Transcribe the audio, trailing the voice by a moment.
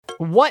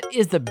What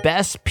is the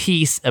best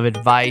piece of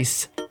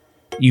advice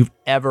you've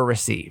ever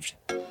received?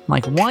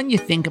 Like one you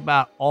think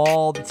about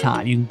all the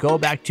time. You can go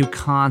back to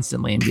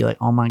constantly and be like,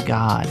 oh my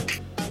God,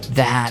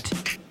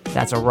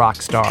 that's a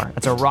rock star.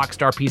 That's a rock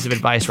star piece of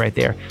advice right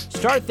there.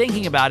 Start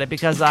thinking about it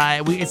because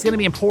it's going to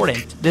be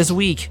important this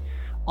week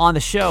on the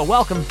show.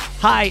 Welcome.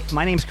 Hi,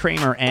 my name's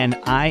Kramer, and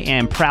I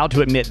am proud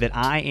to admit that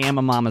I am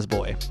a mama's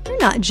boy. You're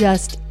not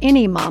just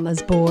any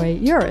mama's boy.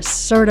 You're a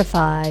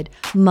certified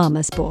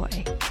mama's boy.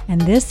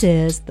 And this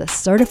is the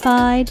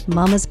Certified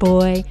Mama's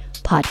Boy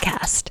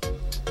Podcast.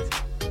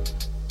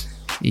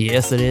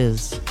 Yes, it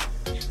is.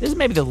 This is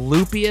maybe the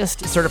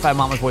loopiest Certified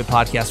Mama's Boy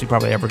podcast we're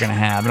probably ever going to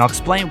have. And I'll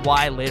explain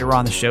why later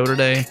on the show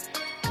today.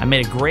 I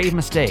made a grave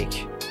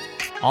mistake,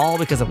 all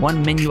because of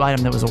one menu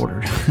item that was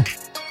ordered.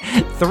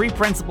 3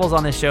 principles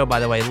on this show, by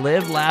the way.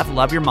 Live, laugh,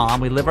 love your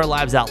mom. We live our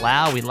lives out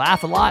loud. We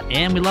laugh a lot,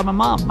 and we love my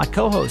mom, my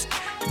co-host,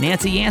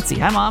 Nancy Yancey.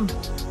 Hi, Mom.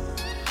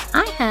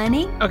 Hi,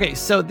 honey. Okay,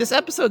 so this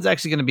episode's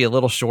actually going to be a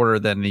little shorter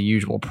than the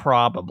usual,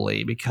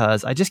 probably,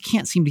 because I just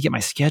can't seem to get my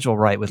schedule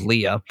right with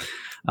Leah.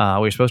 We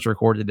were supposed to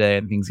record today,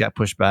 and things got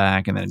pushed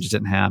back, and then it just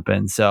didn't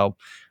happen. So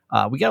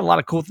we got a lot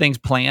of cool things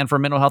planned for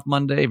Mental Health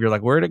Monday. If you're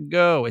like, where'd it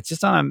go? It's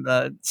just on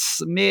a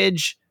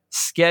smidge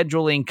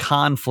scheduling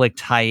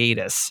conflict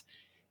hiatus,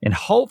 and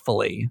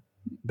hopefully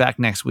back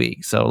next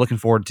week. So looking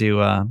forward to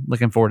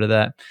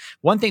that.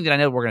 One thing that I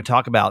know we're going to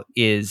talk about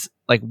is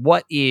like,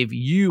 what if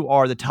you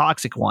are the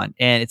toxic one?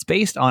 And it's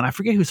based on, I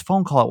forget whose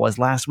phone call it was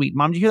last week.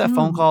 Mom, did you hear that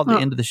phone call at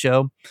the end of the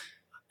show?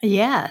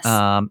 Yes.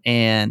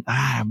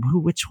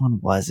 Which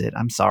one was it?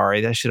 I'm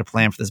sorry. I should have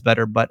planned for this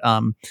better. But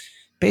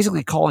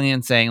basically calling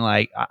in saying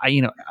like,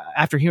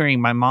 after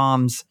hearing my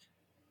mom's,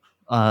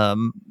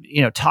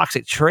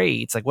 toxic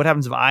traits, like what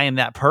happens if I am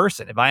that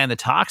person, if I am the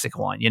toxic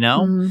one,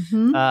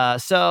 Mm-hmm.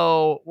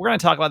 So we're going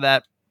to talk about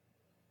that.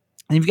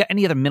 And if you've got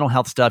any other mental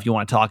health stuff you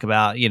want to talk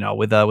about,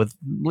 with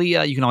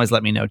Leah, you can always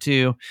let me know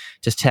too.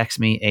 Just text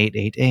me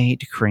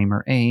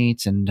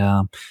 888-Kramer8. And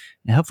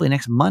hopefully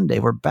next Monday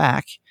we're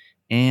back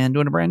and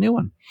doing a brand new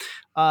one.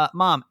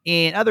 Mom,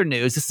 in other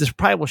news, this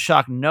probably will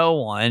shock no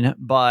one,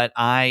 but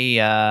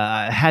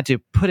I had to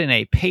put in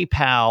a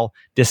PayPal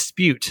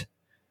dispute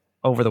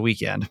over the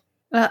weekend.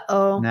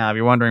 Uh-oh. Now, if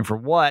you're wondering for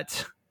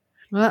what,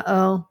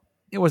 Uh-oh.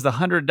 it was the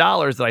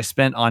 $100 that I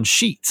spent on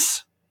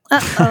sheets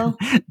Uh-oh.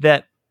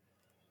 that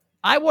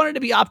I wanted to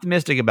be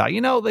optimistic about.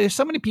 There's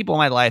so many people in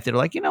my life that are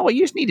like, you know what,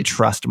 you just need to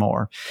trust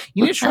more.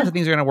 You need to trust that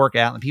things are going to work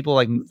out and people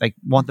like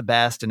want the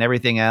best and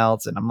everything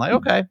else. And I'm like,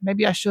 okay,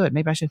 maybe I should.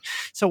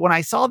 So when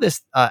I saw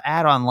this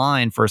ad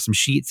online for some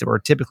sheets that were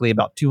typically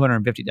about $250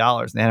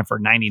 and they had them for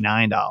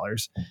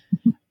 $99,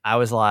 I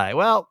was like,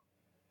 well,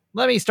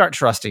 let me start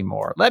trusting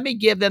more. Let me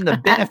give them the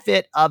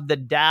benefit of the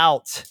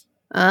doubt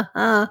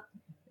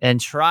and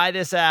try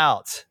this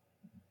out.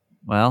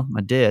 Well, I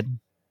did.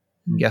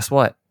 And guess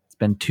what? It's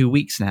been 2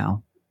 weeks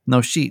now.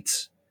 No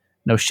sheets,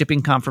 no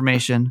shipping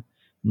confirmation,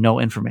 no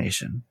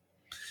information.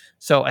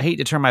 So I hate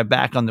to turn my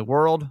back on the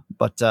world,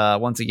 but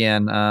once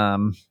again, I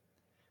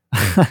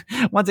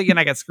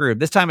got screwed.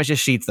 This time it's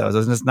just sheets though. So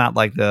it's just not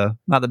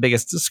the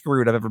biggest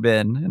screwed I've ever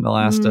been in the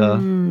last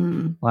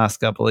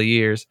couple of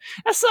years.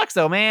 That sucks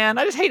though, man.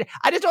 I just hate it.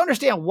 I just don't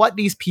understand what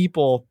these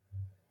people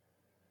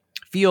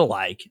feel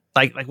like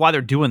why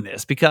they're doing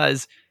this,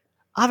 because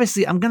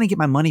obviously I'm going to get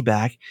my money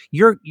back.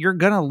 You're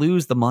going to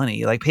lose the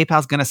money. Like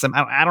PayPal's going to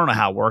I don't know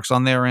how it works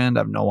on their end.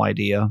 I have no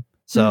idea.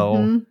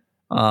 So,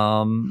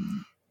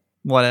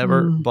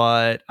 whatever.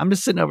 But I'm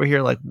just sitting over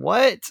here like,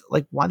 what?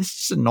 Like, why? This is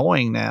just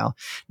annoying now.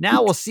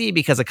 Now we'll see,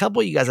 because a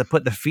couple of you guys have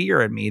put the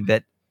fear in me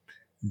that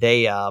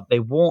they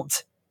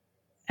won't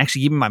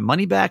actually give me my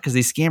money back, because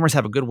these scammers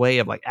have a good way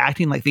of like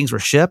acting like things were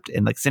shipped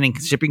and like sending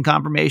shipping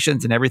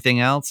confirmations and everything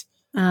else.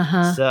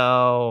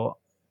 So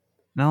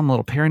now I'm a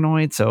little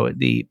paranoid. So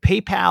the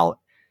PayPal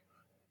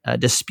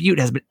dispute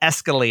has been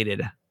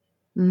escalated.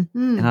 And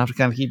I'll have to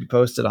kind of keep you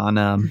posted on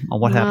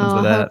what happens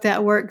with that. I hope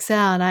that works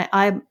out.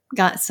 I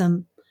got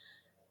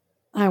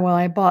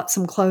I bought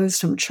some clothes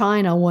from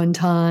China one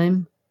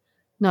time,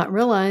 not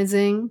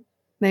realizing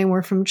they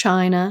were from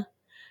China,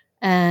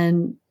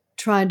 and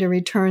tried to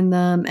return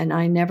them, and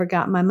I never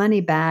got my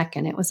money back,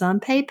 and it was on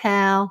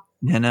PayPal.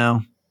 I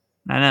know.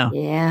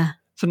 Yeah.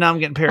 So now I'm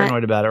getting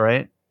paranoid about it,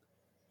 right?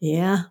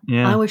 Yeah.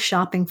 Yeah. I was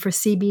shopping for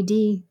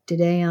CBD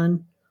today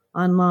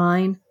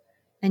online,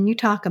 and you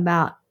talk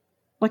about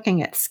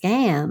looking at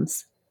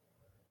scams.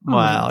 Oh,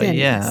 wow.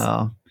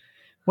 Yeah.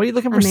 What are you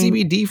looking for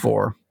CBD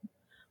for?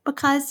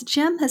 Because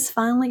Jim has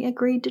finally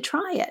agreed to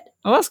try it.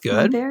 Oh, that's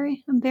good.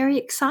 I'm very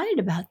excited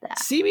about that.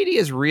 CBD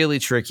is really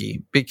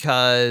tricky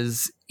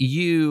because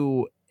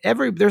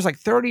there's like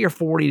 30 or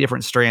 40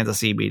 different strands of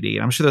CBD.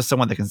 And I'm sure there's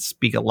someone that can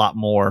speak a lot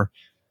more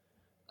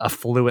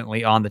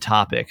fluently on the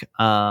topic.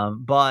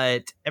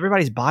 But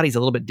everybody's body's a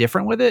little bit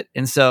different with it.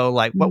 And so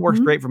like what works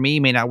great for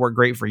me may not work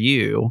great for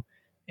you.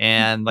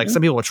 And like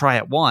some people will try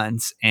it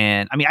once.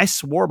 And I mean, I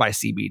swore by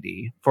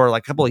CBD for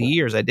like a couple of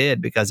years. I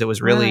did, because it was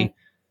really,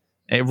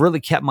 it really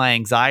kept my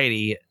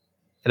anxiety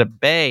at a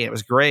bay. It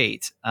was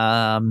great.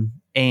 And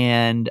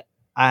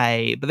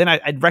but then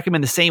I'd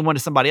recommend the same one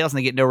to somebody else and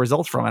they get no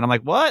results from it. I'm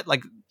like, what?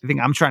 Like, you think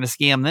I'm trying to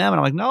scam them? And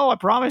I'm like, no, I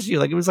promise you.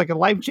 Like, it was like a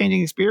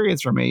life-changing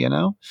experience for me, you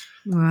know?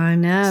 I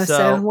know.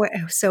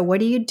 So what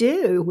do you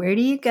do? Where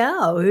do you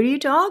go? Who do you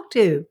talk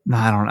to?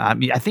 I don't know. I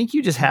mean, I think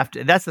you just have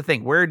to. That's the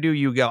thing. Where do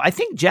you go? I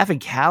think Jeff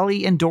and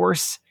Callie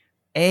endorse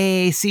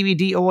a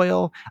CBD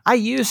oil. I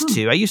used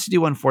to do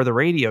one for the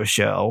radio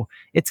show.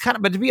 It's kind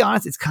of, but to be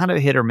honest, it's kind of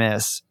a hit or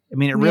miss. I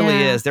mean, it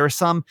really is. There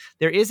is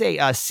a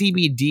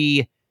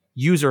CBD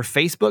user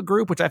Facebook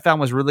group, which I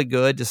found was really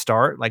good to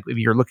start. Like if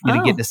you're looking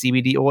to get into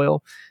CBD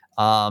oil,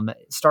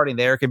 starting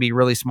there can be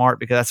really smart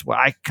because that's what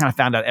I kind of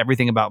found out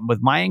everything about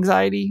with my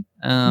anxiety.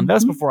 That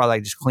was before I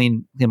like just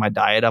clean my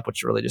diet up,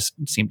 which really just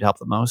seemed to help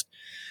the most.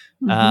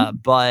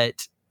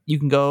 But you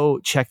can go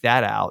check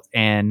that out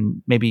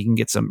and maybe you can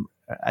get some,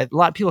 a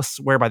lot of people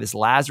swear by this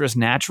Lazarus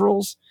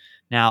Naturals.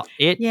 Now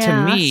to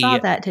me, I saw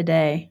that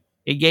today.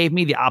 It gave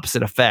me the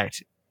opposite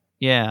effect.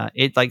 Yeah.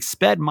 It like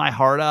sped my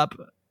heart up.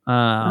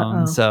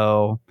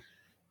 So,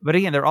 but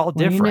again, they're all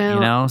different,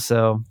 you know,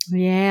 so.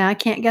 Yeah, I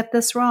can't get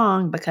this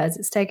wrong because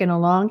it's taken a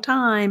long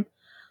time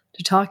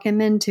to talk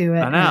him into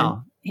it. I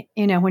know. And,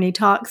 you know, when he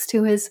talks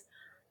to his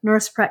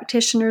nurse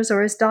practitioners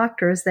or his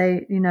doctors,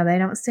 they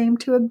don't seem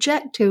to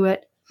object to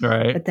it.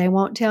 Right. But they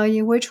won't tell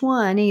you which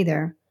one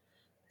either.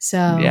 So.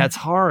 Yeah, it's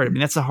hard. I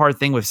mean, that's the hard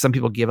thing with some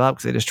people give up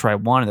because they just try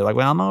one and they're like,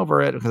 well, I'm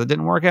over it because it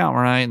didn't work out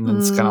right. And then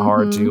it's kind of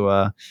hard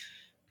to,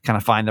 kind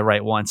of find the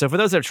right one. So for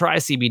those that try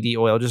CBD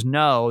oil, just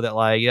know that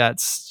like,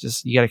 it's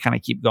just, you got to kind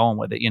of keep going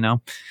with it, you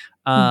know?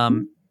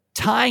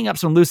 Tying up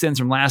some loose ends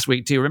from last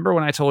week too. Remember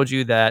when I told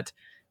you that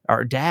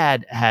our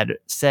dad had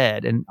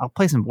said, and I'll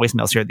play some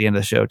voicemails here at the end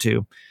of the show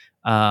too,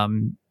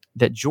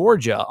 that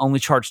Georgia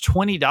only charged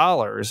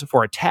 $20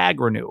 for a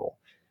tag renewal.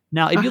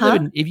 Now,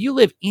 if you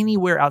live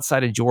anywhere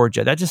outside of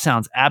Georgia, that just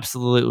sounds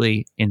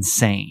absolutely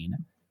insane.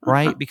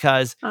 Right?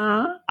 Because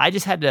I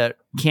just had to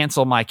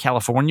cancel my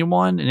California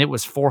one and it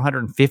was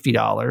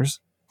 $450.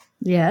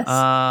 Yes.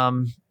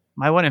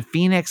 My one in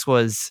Phoenix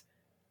was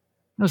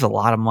a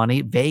lot of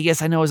money.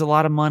 Vegas, I know, is a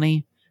lot of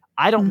money.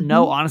 I don't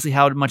know honestly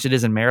how much it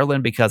is in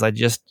Maryland because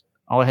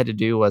all I had to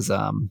do was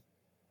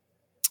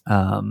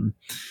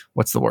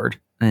what's the word?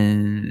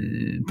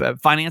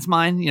 Finance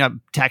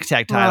mine, tax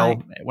tag title.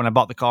 Right. When I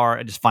bought the car,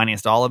 I just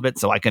financed all of it,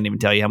 so I couldn't even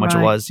tell you how much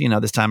it was,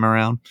 this time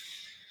around.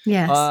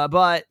 Yes.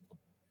 But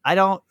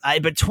but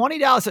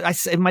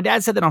 $20, my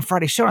dad said that on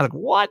Friday's show. I was like,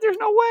 what? There's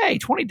no way.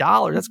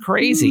 $20. That's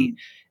crazy.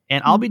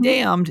 And I'll be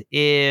damned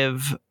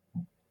if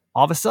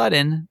all of a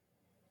sudden,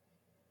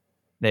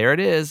 there it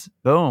is.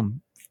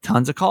 Boom.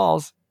 Tons of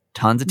calls,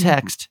 tons of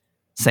text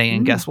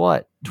saying, guess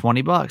what?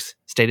 $20,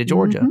 state of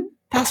Georgia.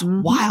 That's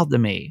wild to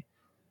me.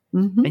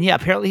 And yeah,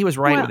 apparently he was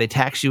right. Well, they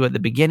tax you at the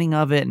beginning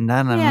of it.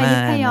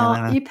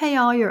 And you pay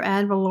all your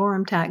ad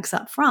valorem tax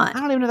up front. I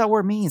don't even know what that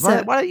word means.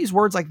 Why do you use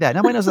words like that?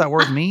 Nobody knows what that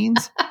word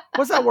means.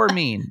 What's that word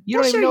mean? You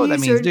don't even know what that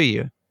means, do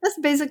you? That's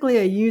basically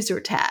a user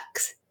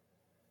tax.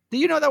 Do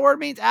you know what that word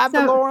means? Ad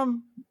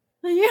valorem?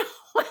 Yeah,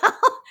 well,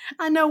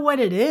 I know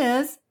what it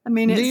is. I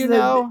mean, do you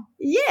know?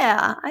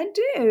 Yeah, I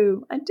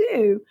do.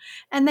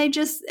 And they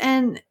just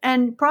and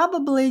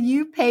probably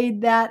you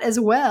paid that as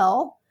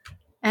well,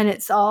 and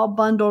it's all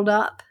bundled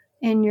up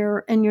in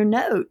your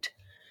note.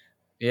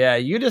 Yeah,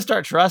 you just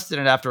start trusting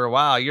it after a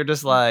while. You're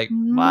just like,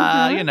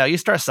 you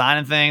start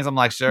signing things. I'm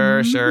like,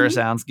 sure,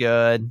 sounds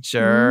good.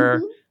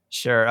 Sure.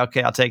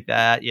 Okay, I'll take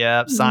that.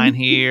 Yep. Sign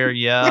here.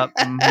 Yep.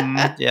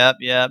 Yep.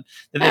 Then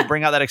they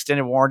bring out that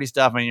extended warranty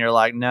stuff and you're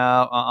like,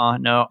 no,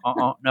 nope.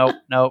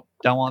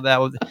 Don't want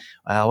that.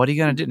 What are you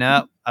going to do?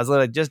 No, I was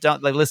like, just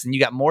don't listen, you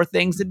got more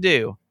things to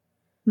do.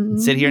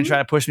 Sit here and try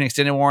to push an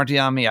extended warranty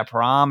on me. I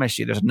promise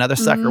you, there's another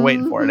sucker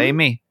waiting for it. It ain't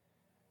me.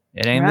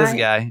 It ain't this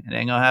guy. It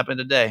ain't going to happen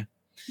today.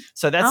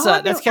 So that's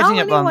catching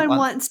up on. Anyone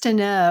wants to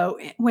know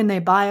when they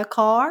buy a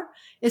car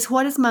is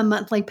what is my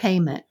monthly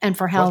payment and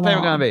for how long? What's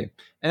the payment going to be?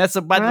 And that's,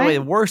 by the way,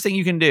 the worst thing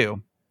you can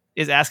do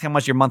is ask how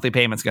much your monthly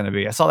payment's going to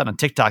be. I saw that on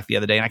TikTok the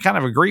other day, and I kind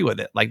of agree with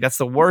it. Like, that's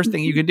the worst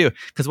thing you can do.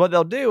 Because what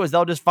they'll do is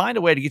they'll just find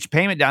a way to get your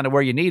payment down to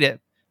where you need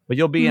it, but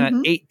you'll be in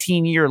an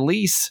 18-year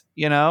lease,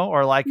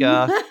 or like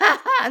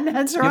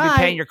that's you'll be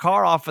paying your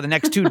car off for the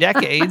next 2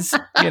 decades,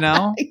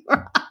 Right.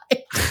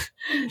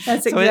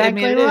 That's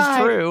exactly right. It is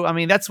true. I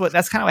mean, that's kind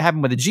of what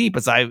happened with the Jeep.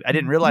 Is I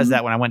didn't realize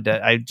that when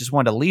I just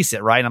wanted to lease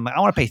it, right? And I'm like, I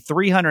want to pay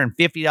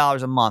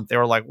 $350 a month. They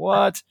were like,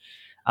 what?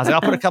 I was like,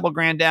 I'll put a couple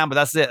grand down, but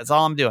that's it. That's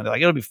all I'm doing. They're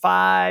like, it'll be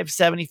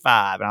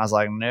 $575. And I was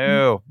like,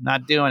 no,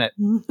 not doing it.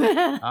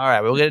 All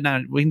right, we'll get it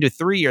done. We can do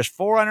 3 years,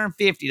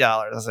 $450.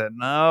 I said,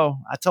 no,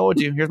 I told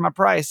you, here's my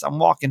price. I'm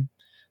walking.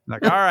 I'm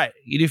like, all right,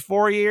 you do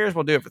 4 years,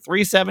 we'll do it for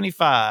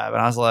 $375. And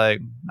I was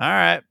like, all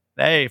right,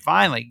 hey,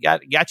 finally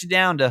got you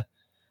down to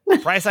the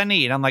price I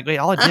need. I'm like, wait,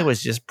 all I did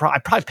was just, I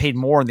probably paid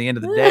more in the end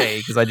of the day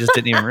because I just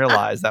didn't even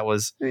realize that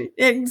was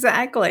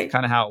exactly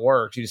kind of how it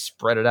works. You just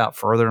spread it out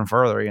further and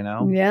further,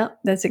 Yeah,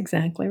 that's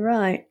exactly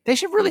right. They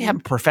should really have a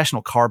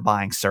professional car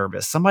buying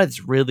service. Somebody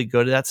that's really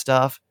good at that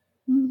stuff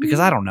because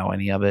I don't know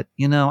any of it.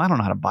 I don't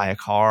know how to buy a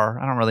car.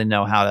 I don't really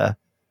know how to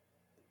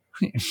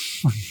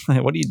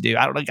What do you do?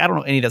 I don't know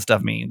what any of that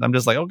stuff means. I'm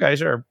just like, okay,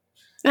 sure.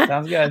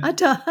 Sounds good. I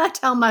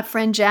tell my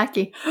friend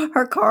Jackie,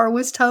 her car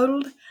was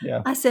totaled.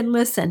 Yeah. I said,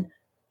 listen,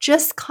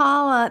 just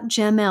call up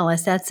Jim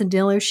Ellis. That's the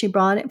dealer she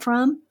bought it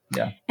from.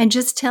 Yeah. And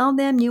just tell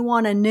them you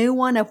want a new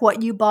one of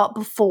what you bought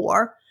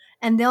before,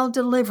 and they'll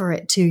deliver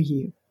it to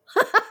you.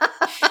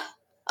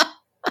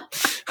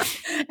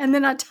 And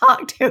then I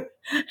talked to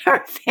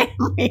her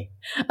family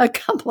a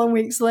couple of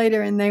weeks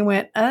later, and they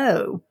went,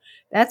 oh,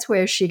 that's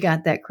where she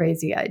got that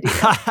crazy idea.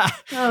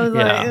 I was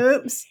like,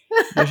 oops.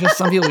 There's just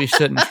some people we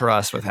shouldn't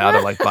trust with how to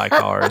like buy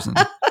cars. And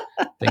I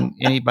think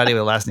anybody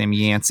with the last name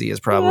Yancey is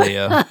probably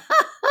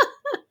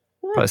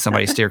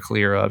somebody to steer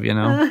clear of, you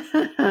know?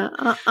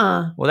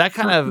 Well, that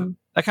kind of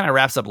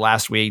wraps up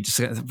last week.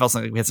 Just it felt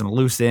like we had some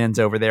loose ends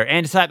over there.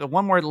 And to type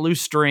one more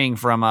loose string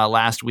from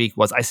last week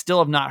was I still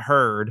have not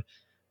heard.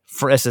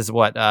 This is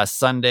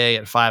Sunday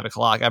at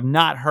 5:00. I've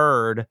not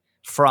heard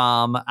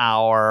from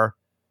our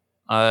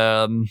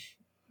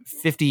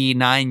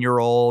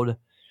 59-year-old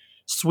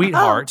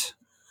sweetheart.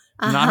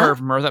 Not heard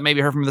from her. That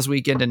maybe heard from her this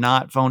weekend and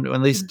not phoned.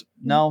 At least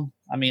no.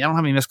 I mean, I don't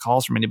have any missed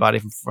calls from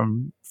anybody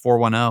from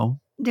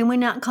 410. Did we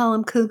not call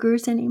them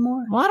cougars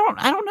anymore? Well, I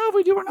don't know if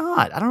we do or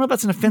not. I don't know if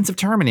that's an offensive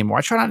term anymore.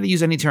 I try not to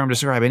use any term to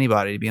describe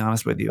anybody, to be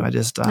honest with you.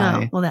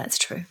 Well, that's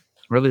true.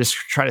 Really just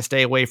try to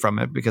stay away from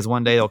it because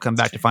one day they'll come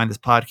back to find this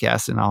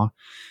podcast and I'll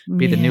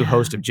be the new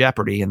host of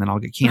Jeopardy and then I'll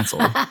get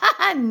canceled.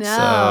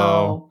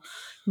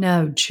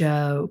 No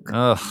joke.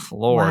 Oh,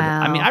 Lord.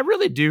 Wow. I mean, I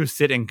really do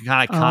sit in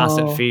kind of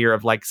constant fear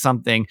of like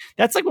something.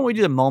 That's like when we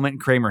do the moment in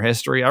Kramer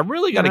history. I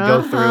really got to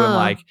go through and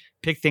like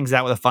pick things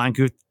out with a fine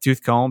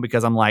tooth comb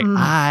because I'm like,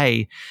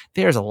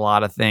 there's a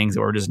lot of things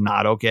that were just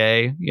not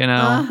okay, you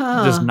know,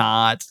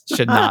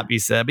 should not be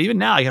said. But even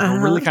now, I have to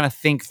really kind of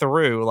think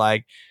through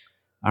like,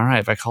 all right,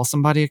 if I call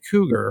somebody a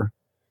cougar,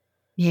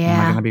 am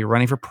I going to be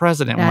running for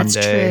president one day?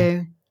 That's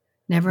true.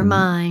 Never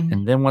mind.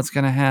 And then what's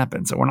going to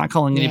happen? So we're not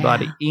calling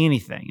anybody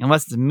anything.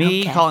 Unless it's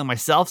me calling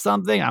myself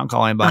something, I don't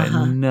call anybody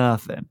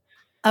nothing.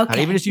 Okay. Not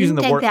even just using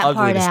the word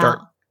ugly to start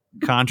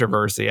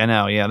controversy. I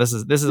know. Yeah, this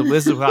is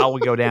how we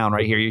go down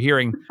right here. You're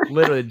hearing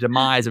literally the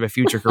demise of a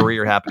future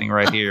career happening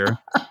right here.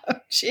 Oh,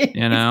 geez.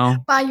 You know?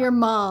 By your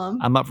mom.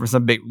 I'm up for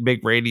some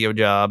big radio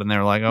job and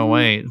they're like, oh,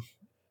 wait.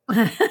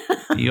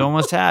 You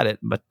almost had it,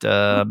 but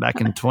back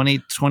in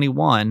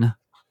 2021,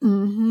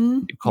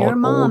 you called your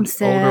mom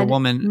said, older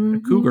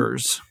woman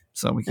cougars,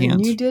 so we can't.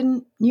 And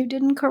you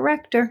didn't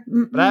correct her.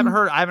 But I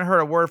haven't heard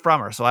a word from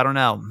her, so I don't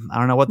know. I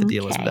don't know what the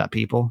deal is with that,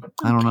 people.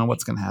 I don't know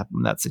what's going to happen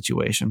in that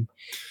situation.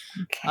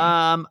 Okay.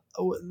 How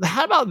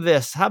about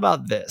this? How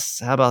about this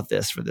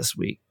for this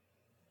week?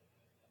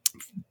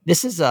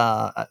 This is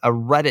a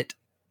Reddit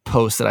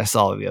post that I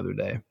saw the other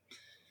day.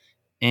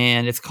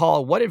 And it's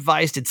called, What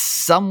Advice Did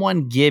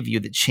Someone Give You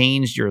That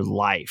Changed Your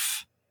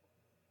Life?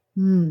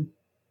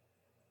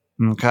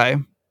 Okay.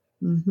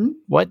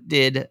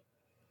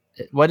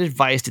 What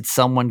advice did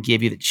someone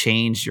give you that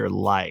changed your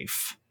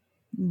life?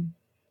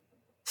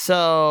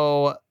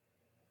 So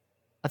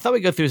I thought we'd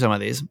go through some of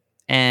these.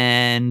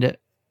 And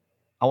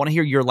I want to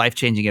hear your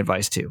life-changing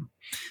advice too.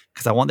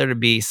 Because I want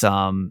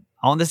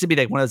this to be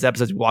like one of those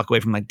episodes you walk away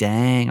from like,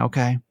 dang,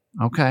 okay.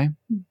 All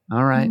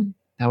right.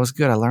 That was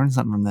good. I learned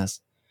something from this.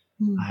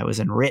 I was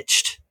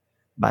enriched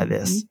by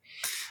this.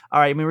 All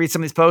right, let me read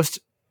some of these posts.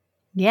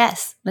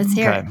 Yes, let's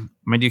hear it. I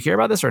mean, do you care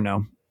about this or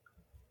no?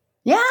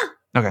 Yeah.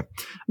 Okay.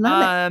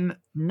 Love it.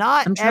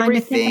 I'm trying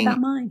to think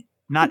about mine.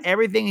 Not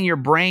everything in your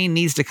brain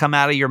needs to come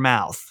out of your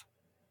mouth.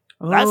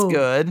 That's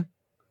good.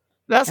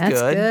 That's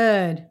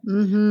good.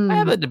 I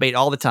have a debate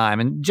all the time,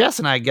 and Jess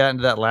and I got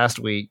into that last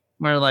week.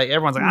 Where like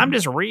everyone's like, I'm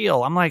just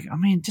real. I'm like, I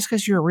mean, just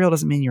because you're real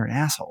doesn't mean you're an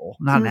asshole.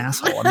 I'm not an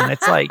asshole. I mean,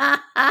 it's like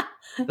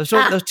those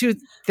two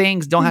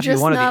things don't have to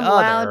be one or the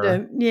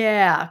other.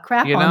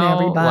 Crap on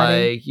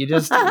everybody. Like you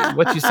just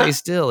what you say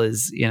still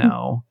is, you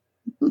know.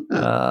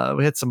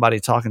 We had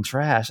somebody talking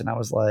trash, and I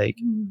was like,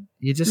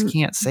 you just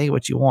can't say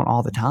what you want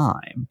all the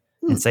time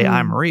and say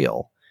I'm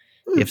real.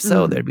 If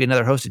so, there'd be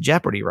another host of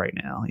Jeopardy right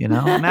now. You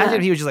know, imagine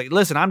if he was just like,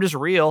 listen, I'm just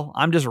real.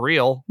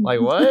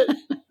 Like what?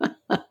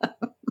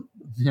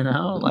 You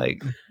know,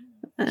 like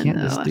can't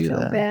just do that.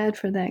 I feel bad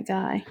for that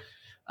guy.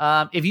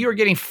 If you are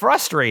getting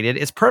frustrated,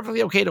 it's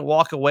perfectly okay to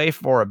walk away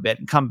for a bit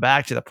and come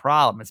back to the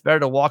problem. It's better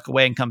to walk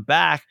away and come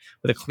back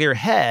with a clear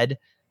head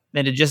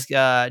than to just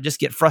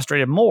get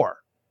frustrated more.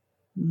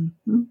 What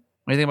do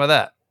you think about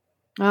that?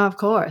 Oh, of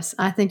course.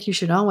 I think you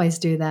should always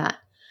do that.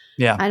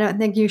 Yeah. I don't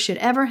think you should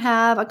ever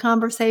have a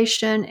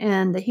conversation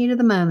in the heat of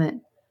the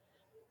moment.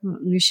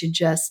 You should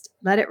just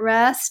let it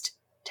rest.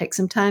 Take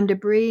some time to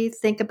breathe,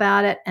 think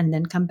about it, and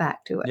then come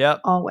back to it. Yep.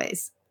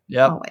 Always.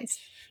 Yep. Always.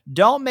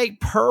 Don't make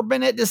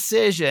permanent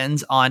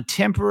decisions on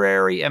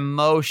temporary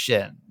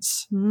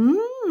emotions.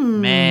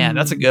 Man,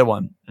 that's a good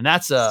one. And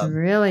that's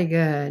really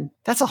good.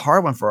 That's a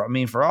hard one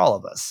for all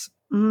of us.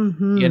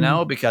 You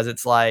know, because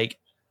it's like,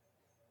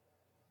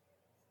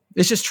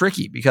 it's just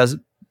tricky because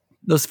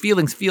those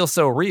feelings feel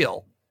so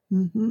real.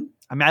 I mean,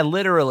 I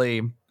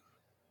literally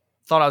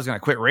thought I was going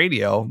to quit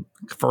radio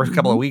for a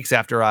couple of weeks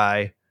after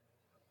I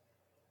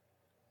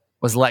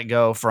was let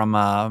go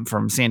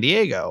from San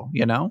Diego,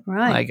 you know?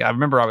 Right. Like I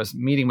remember I was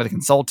meeting with a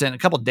consultant a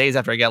couple of days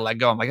after I got let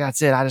go. I'm like,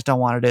 that's it. I just don't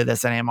want to do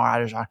this anymore.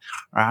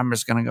 I'm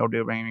just going to go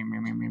do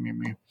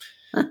me.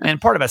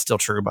 And part of that's still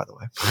true, by the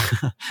way.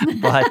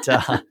 But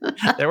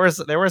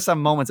there were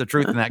some moments of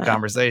truth in that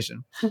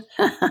conversation.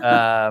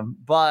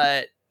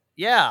 But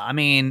yeah, I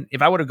mean,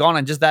 if I would have gone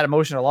on just that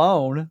emotion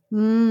alone,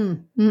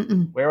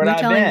 where would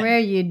I have been? Where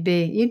you'd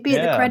be. You'd be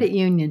at the credit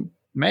union.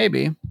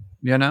 Maybe,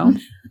 you know?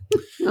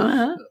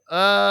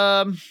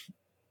 Uh-huh.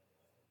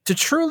 To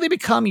truly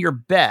become your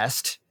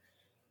best,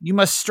 you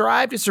must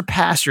strive to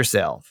surpass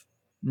yourself,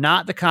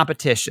 not the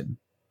competition.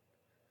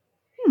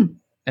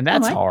 And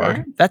that's hard.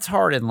 That. That's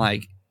hard in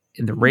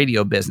the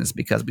radio business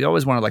because we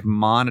always want to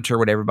monitor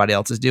what everybody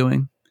else is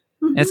doing.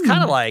 And it's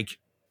kind of like,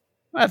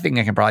 I think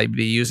I can probably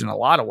be used in a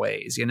lot of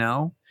ways, you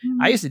know?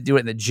 I used to do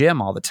it in the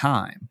gym all the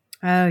time.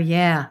 Oh,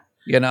 yeah.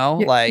 You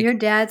know, your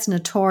dad's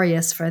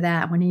notorious for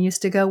that. When he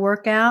used to go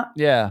work out,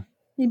 yeah,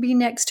 he'd be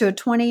next to a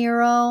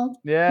 20-year-old.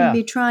 Yeah,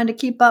 he'd be trying to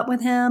keep up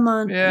with him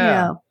on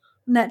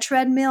that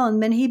treadmill,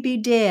 and then he'd be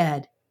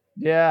dead.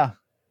 Yeah,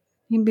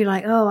 he'd be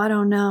like, "Oh, I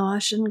don't know. I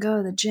shouldn't go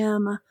to the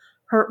gym. I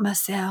hurt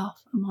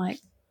myself." I'm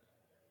like,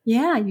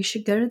 "Yeah, you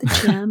should go to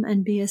the gym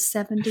and be a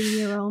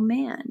 70-year-old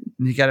man."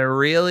 You got to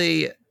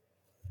really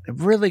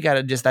got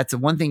to just. That's the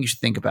one thing you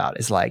should think about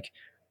is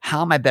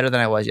how am I better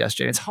than I was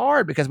yesterday? It's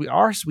hard because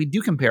we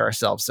do compare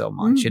ourselves so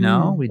much, you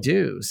know, we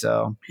do.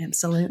 So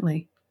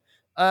absolutely.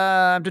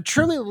 To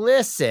truly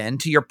listen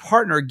to your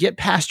partner, get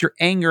past your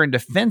anger and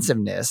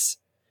defensiveness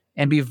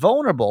and be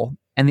vulnerable.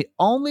 And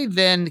only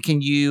then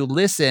can you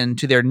listen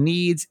to their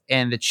needs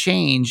and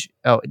change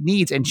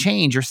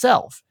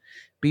yourself.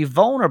 Be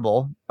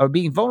vulnerable, or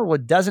being vulnerable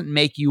doesn't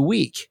make you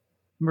weak.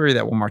 Let me read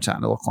that one more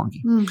time, a little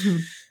clunky.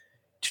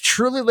 To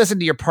truly listen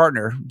to your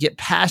partner, get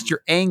past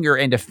your anger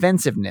and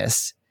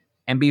defensiveness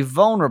and be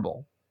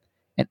vulnerable.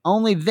 And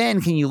only then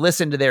can you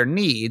listen to their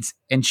needs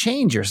and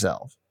change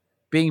yourself.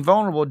 Being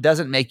vulnerable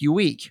doesn't make you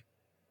weak.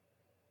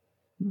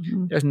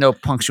 There's no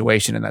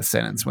punctuation in that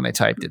sentence when they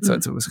typed it, so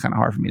it was kind of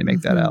hard for me to make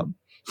that out.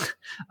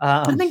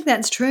 I think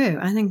that's true.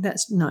 I think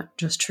that's not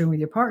just true with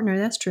your partner.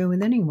 That's true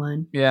with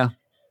anyone. Yeah.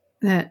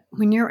 That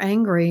when you're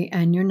angry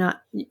and you're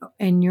not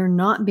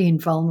being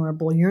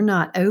vulnerable, you're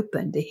not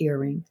open to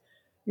hearing.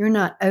 You're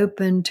not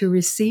open to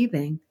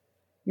receiving.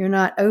 You're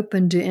not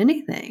open to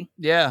anything.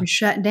 Yeah. You're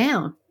shut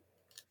down.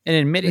 And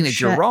admitting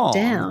that you're wrong,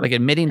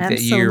 admitting that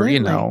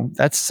you're,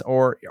 that's,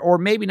 or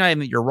maybe not even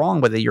that you're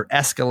wrong, but that you're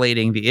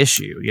escalating the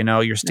issue. You know,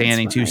 you're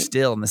standing too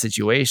still in the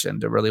situation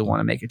to really want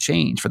to make a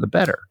change for the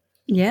better.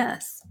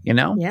 Yes. You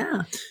know?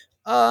 Yeah.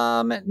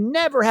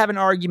 Never have an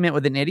argument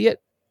with an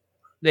idiot.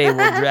 They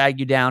will drag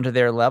you down to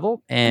their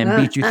level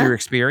and beat you through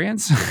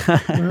experience.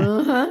 That's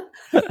a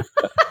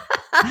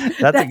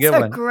good one. That's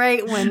a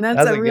great one.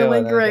 That's a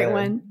really great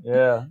one.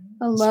 Yeah.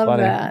 I love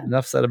that.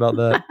 Enough said about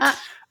that.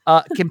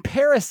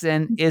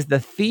 Comparison is the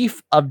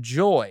thief of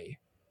joy.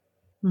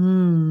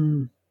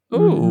 Ooh.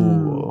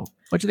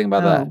 What do you think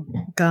about that?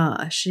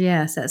 Gosh,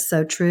 yes, that's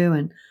so true.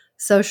 And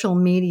social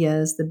media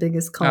is the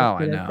biggest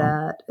culprit of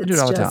that. I do it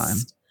all the time.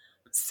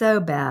 So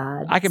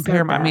bad. I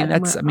compare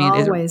we're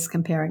always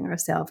comparing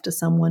ourselves to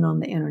someone on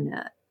the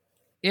internet.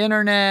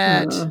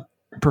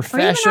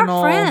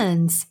 Professional, or even our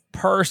friends,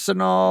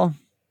 personal,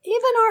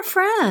 even our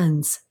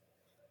friends.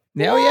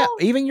 Yeah,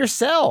 even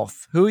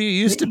yourself, who you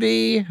used to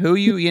be, who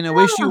you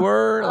wish you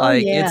were.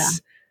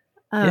 It's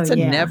a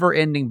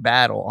never-ending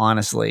battle,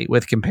 honestly,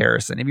 with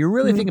comparison. If you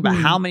really think about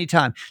how many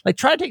times,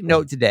 try to take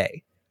note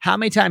today, how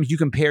many times you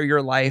compare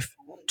your life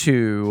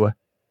to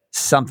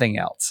something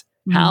else.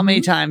 How many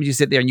times you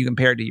sit there and you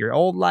compare it to your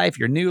old life,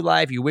 your new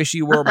life, you wish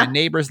you were my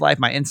neighbor's life,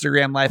 my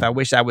Instagram life. I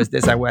wish I was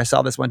this. I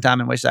saw this one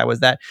time and wish I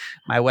was that.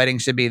 My wedding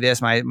should be this.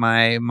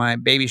 My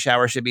baby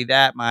shower should be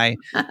that. My,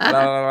 blah,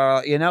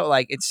 blah, blah,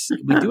 we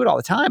do it all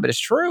the time, but it's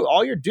true.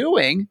 All you're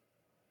doing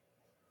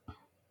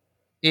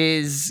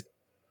is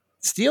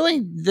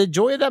stealing the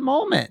joy of that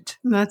moment.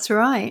 That's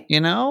right.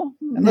 You know?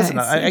 And listen,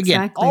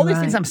 again, all these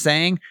things I'm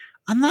saying,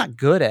 I'm not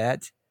good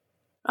at.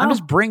 I'm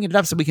just bringing it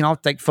up so we can all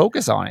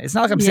focus on it. It's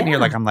not like I'm sitting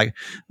here I'm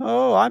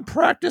I'm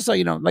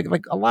practicing. Like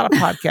a lot of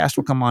podcasts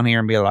will come on here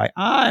and be like,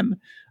 I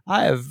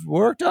have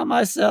worked on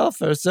myself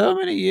for so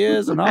many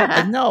years, and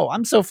no,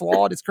 I'm so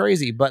flawed, it's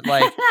crazy. But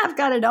I've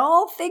got it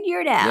all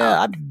figured out.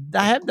 Yeah,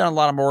 I have done a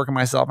lot more work on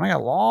myself, and I got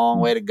a long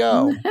way to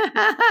go.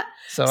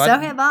 So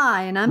have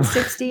I, and I'm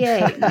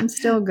 68. I'm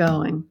still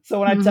going. So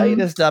when I tell you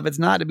this stuff, it's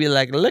not to be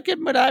like, look at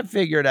what I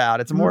figured out.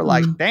 It's more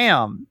like,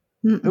 damn.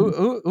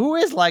 Who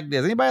is like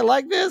this? Anybody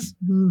like this?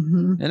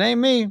 It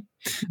ain't me.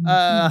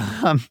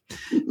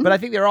 But I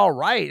think they're all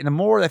right. And the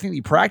more I think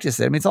you practice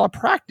it, it's all a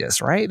practice,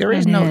 right?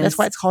 That's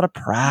why it's called a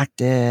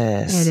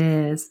practice. It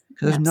is.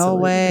 Because there's no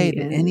way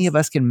that any of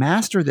us can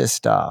master this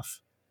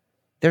stuff.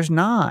 There's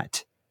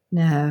not.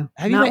 No.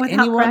 Have you met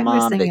anyone,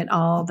 Mom? Practicing it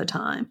all the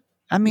time.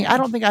 I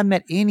don't think I've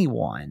met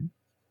anyone.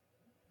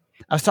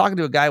 I was talking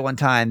to a guy one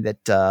time that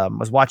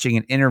was watching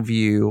an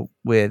interview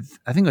with,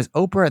 I think it was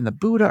Oprah and the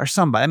Buddha or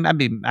somebody. I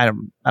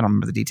don't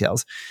remember the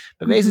details,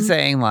 but basically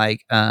saying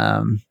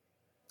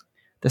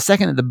the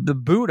second that the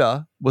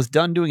Buddha was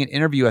done doing an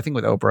interview, I think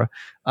with Oprah,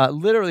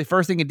 literally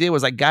first thing he did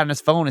was like got on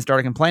his phone and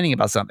started complaining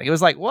about something. It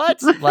was like,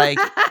 what? Like,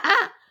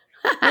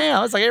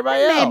 yeah, it's like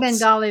everybody else. May have been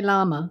Dalai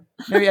Lama.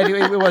 Maybe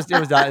it was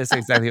it's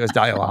exactly, it was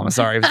Dalai Lama.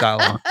 Sorry, it was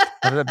Dalai Lama.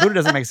 The Buddha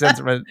doesn't make sense,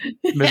 but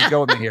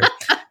go with me here.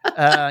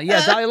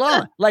 Yeah, Dalai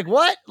Lama. Like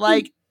what?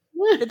 Like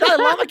the Dalai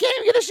Lama can't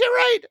even get this shit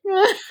right.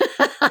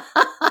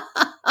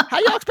 How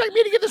y'all expect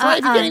me to get this right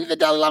if you can't even, the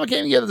Dalai Lama can't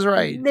even get this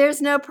right?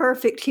 There's no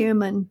perfect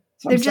human.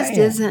 There just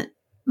isn't.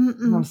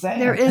 I'm saying.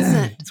 There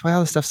isn't. That's why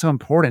all this stuff's so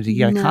important. You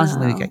got to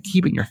constantly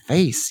keep it in your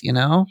face, you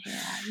know?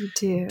 Yeah, you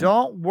do.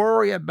 Don't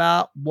worry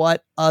about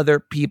what other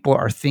people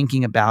are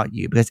thinking about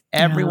you because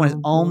everyone is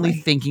only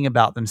thinking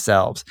about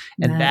themselves.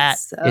 And that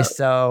is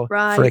so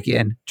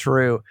freaking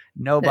true.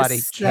 Nobody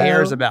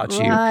cares about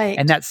you.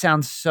 And that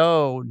sounds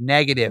so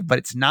negative, but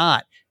it's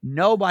not.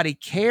 Nobody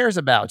cares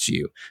about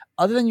you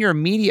other than your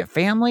immediate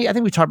family. I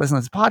think we talked about this on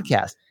this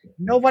podcast.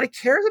 Nobody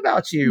cares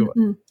about you.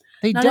 Mm-mm.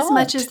 They Not don't. as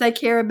much as they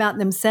care about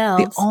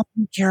themselves. They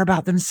only care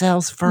about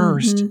themselves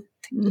first.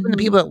 Even the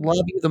people that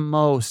love you the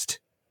most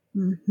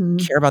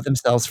care about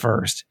themselves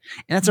first.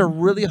 And that's a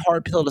really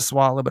hard pill to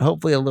swallow, but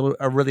hopefully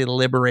a really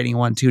liberating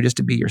one too, just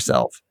to be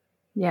yourself.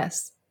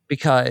 Yes.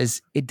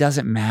 Because it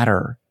doesn't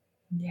matter.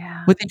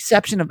 Yeah. With the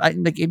exception of,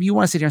 like, if you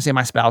want to sit here and say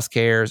my spouse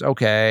cares,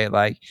 okay,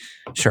 like,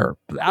 sure.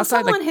 But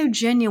outside, someone who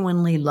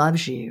genuinely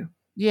loves you.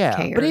 Yeah.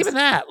 Cares. But even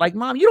that, like,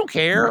 Mom, you don't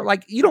care.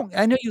 Like, you don't,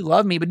 I know you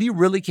love me, but do you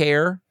really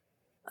care?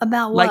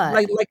 About what?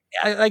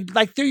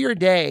 Like through your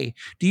day,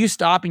 do you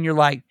stop and you're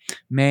like,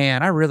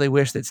 man, I really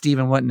wish that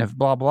Stephen wouldn't have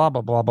blah, blah,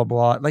 blah, blah, blah,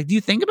 blah. Like, do you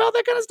think about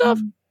that kind of stuff?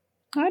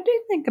 I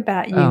do think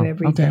about you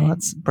every day. Well,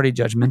 that's pretty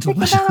judgmental.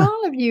 I think about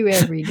all of you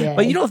every day.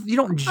 But you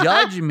don't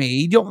judge me.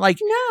 You don't like.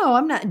 No,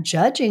 I'm not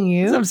judging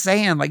you. That's what I'm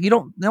saying. Like,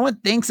 no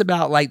one thinks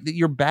about like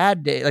your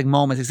bad day, like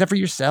moments, except for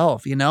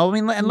yourself, you know? I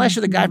mean, unless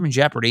you're the guy from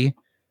Jeopardy.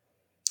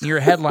 You're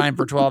a headline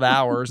for 12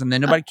 hours and then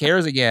nobody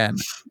cares again.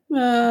 Give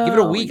it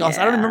a week. Yeah. I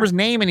don't remember his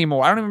name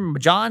anymore. I don't remember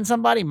John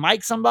somebody,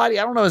 Mike somebody.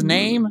 I don't know his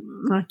name.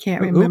 I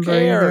can't remember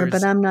either,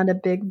 but I'm not a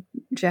big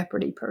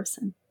Jeopardy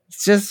person.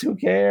 It's just who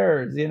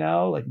cares, you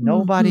know? Like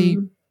nobody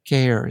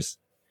cares.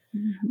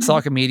 I saw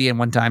a comedian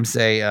one time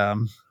say,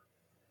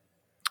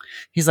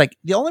 he's like,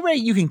 the only way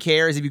you can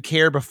care is if you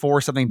care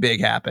before something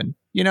big happened,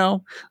 you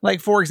know? Like,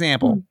 for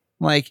example,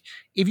 like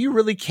if you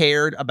really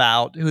cared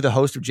about who the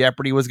host of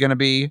Jeopardy was going to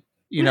be,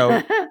 you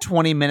know,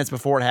 20 minutes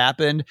before it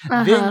happened,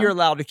 then you're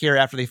allowed to care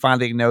after they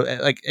finally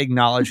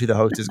acknowledge who the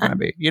host is going to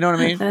be. You know what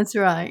I mean? That's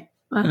right.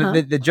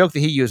 The joke that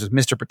he used was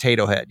Mr.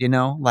 Potato Head, you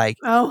know, like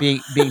being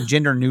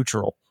gender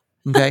neutral.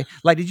 Okay.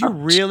 Like, did you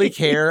really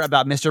care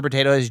about Mr.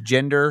 Potato Head's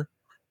gender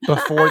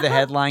before the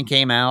headline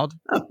came out?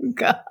 Oh,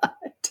 God.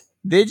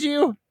 Did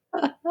you?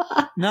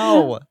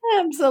 No.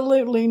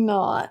 Absolutely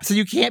not. So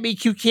you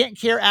can't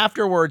care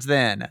afterwards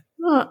then.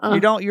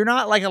 You're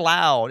not like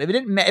allowed. If it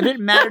didn't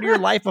matter to your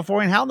life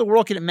beforehand, how in the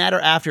world can it matter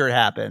after it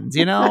happens?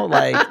 You know,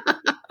 like,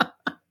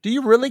 do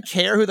you really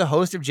care who the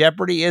host of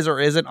Jeopardy is or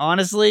isn't?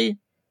 Honestly,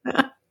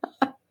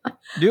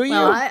 do you?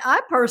 Well,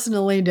 I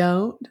personally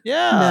don't.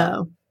 Yeah,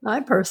 no,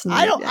 I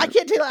personally don't. I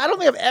can't tell you. I don't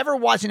think I've ever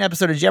watched an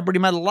episode of Jeopardy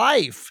in my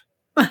life.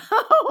 But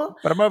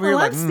I'm over here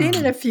like, I've seen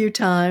it a few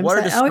times. What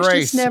a disgrace! I was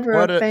just never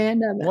a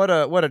fan of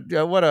it.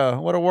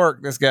 What a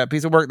work this guy,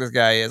 piece of work this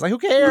guy is. Like, who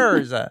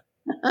cares?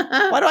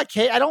 Why do I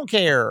care? I don't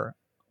care.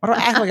 Why do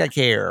I act like I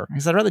care?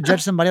 Because I'd rather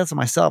judge somebody else than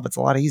myself. It's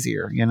a lot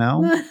easier, you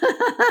know?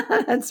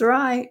 That's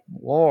right.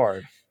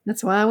 Lord.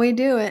 That's why we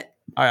do it.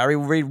 All right, I'll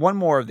read one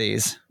more of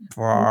these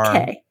for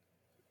our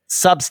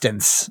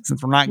substance.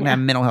 Since we're not going to have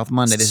Mental Health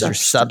Monday, this is your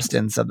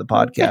substance of the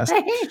podcast.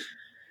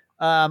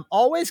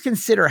 Always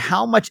consider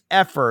how much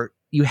effort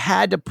you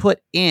had to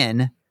put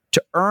in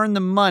to earn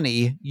the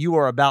money you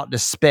are about to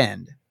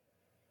spend.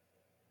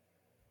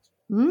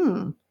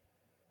 Oh,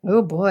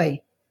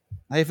 boy.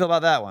 How do you feel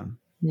about that one?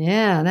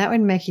 Yeah, that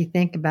would make you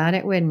think about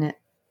it, wouldn't it?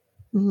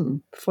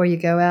 Before you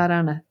go out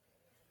on a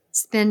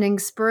spending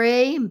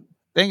spree.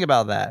 Think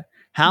about that.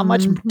 How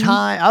much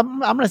time, I'm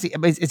going to see,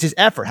 it's just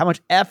effort. How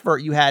much effort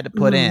you had to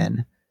put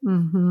in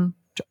to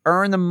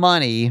earn the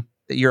money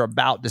that you're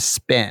about to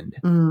spend.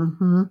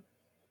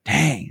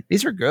 Dang,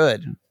 these are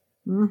good.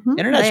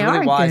 Internet's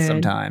really wise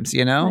sometimes,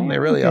 you know? They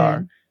really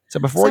are.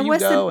 So before you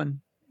go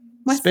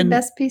what's the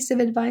best piece of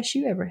advice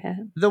you ever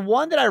had? The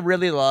one that I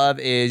really love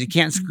is you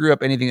can't screw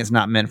up anything that's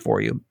not meant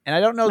for you. And I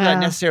don't know that I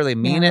necessarily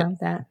mean it.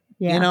 That.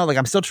 Yeah. You know, like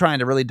I'm still trying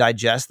to really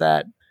digest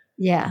that.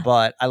 Yeah.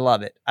 But I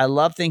love it. I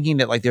love thinking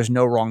that like there's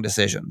no wrong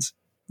decisions.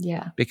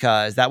 Yeah.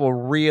 Because that will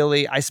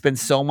really, I spend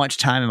so much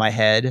time in my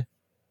head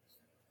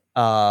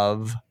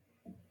of,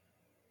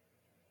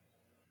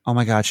 oh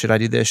my God, should I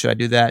do this? Should I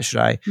do that?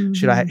 Should I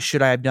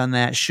have done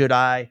that? Should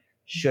I?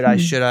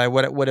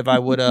 What if I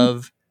would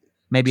have?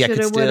 Maybe shoulda, I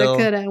could still.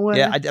 Woulda.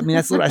 Yeah, I mean,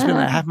 that's I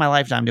spent half my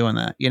lifetime doing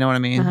that. You know what I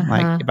mean?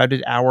 Like if I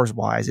did hours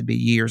wise, it'd be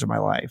years of my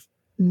life.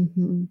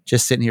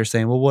 Just sitting here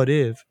saying, well, what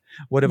if?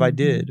 What if I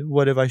did?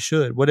 What if I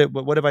should? What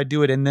if I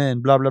do it and then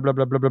blah, blah, blah,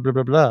 blah, blah, blah, blah,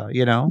 blah, blah,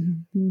 you know?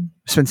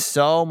 Spend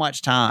so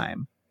much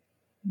time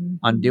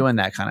on doing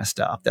that kind of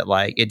stuff that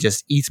like it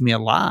just eats me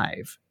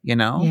alive, you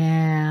know?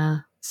 Yeah.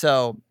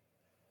 So,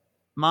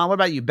 Mom, what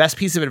about you? Best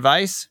piece of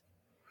advice?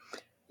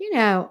 You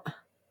know,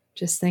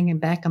 just thinking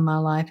back on my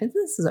life, and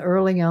this is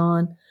early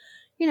on,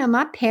 you know,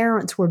 my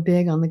parents were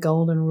big on the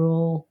golden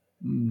rule.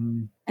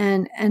 Mm,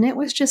 And it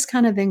was just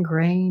kind of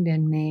ingrained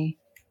in me,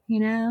 you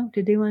know,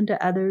 to do unto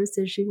others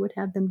as you would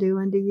have them do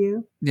unto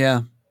you.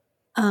 yeah.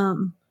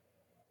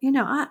 You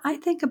know, I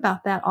think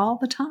about that all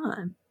the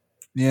time.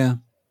 Yeah.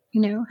 You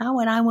know, how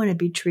would I want to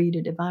be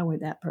treated if I were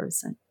that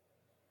person?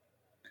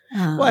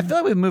 Well, I feel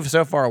like we've moved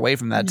so far away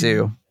from that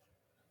too.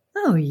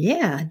 Oh,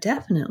 yeah,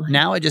 definitely.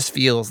 Now it just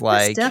feels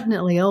like, It's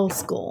definitely old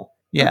school.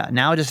 yeah,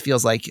 now it just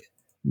feels like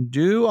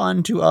do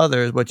unto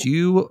others what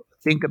you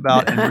think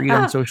about and read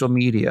on social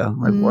media.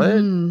 Like, what?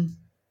 Mm.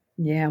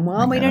 Yeah, well,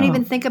 Like, we I don't don't-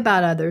 even think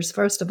about others,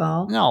 first of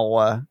all.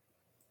 No,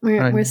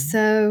 We're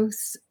so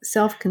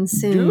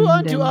self-consumed. do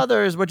unto and-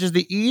 others, which is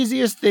the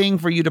easiest thing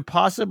for you to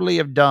possibly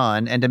have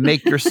done and to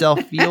make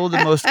yourself feel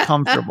the most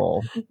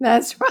comfortable.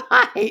 That's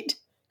right.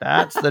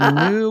 That's the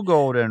new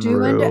golden Do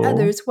rule. unto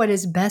others what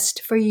is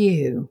best for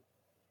you.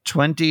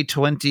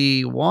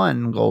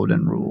 2021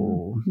 golden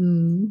rule.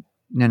 Mm.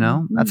 You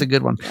know, that's a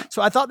good one.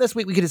 So I thought this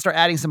week we could start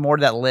adding some more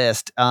to that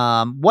list.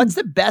 What's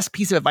the best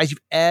piece of advice you've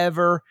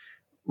ever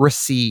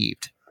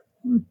received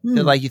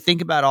that like you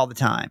think about all the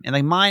time? And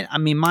like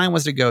mine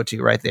was to go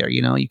to right there.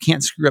 You know, you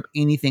can't screw up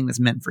anything that's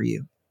meant for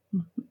you.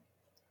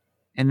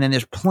 And then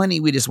there's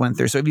plenty we just went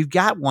through. So if you've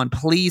got one,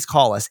 please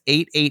call us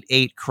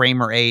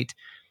 888-Kramer8.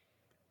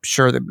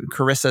 Sure, that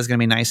Carissa is going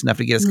to be nice enough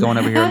to get us going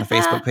over here on the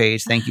Facebook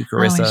page. Thank you, I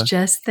was Carissa.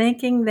 just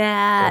thinking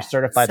that. Our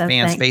Certified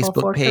Fans thankful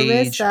Facebook for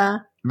page.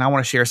 Carissa. And I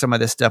want to share some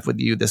of this stuff with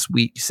you this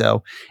week.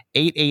 So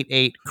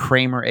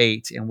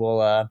 888-Kramer8, and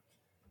we'll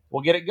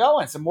get it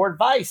going. Some more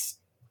advice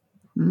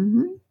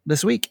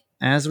this week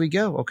as we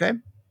go. Okay.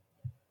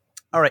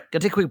 All right.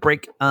 Gonna take a quick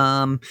break.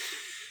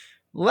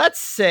 Let's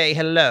say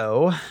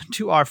hello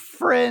to our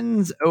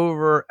friends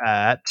over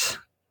at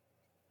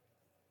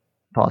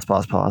Pause.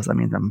 That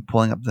means I'm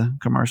pulling up the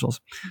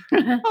commercials.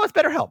 Oh, it's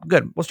BetterHelp.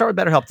 Good. We'll start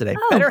with BetterHelp today.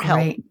 Oh, BetterHelp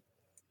great.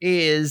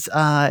 is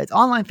it's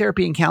online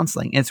therapy and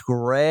counseling. It's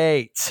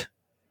great.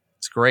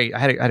 It's great. I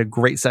had a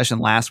great session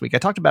last week. I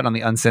talked about it on the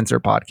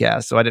Uncensored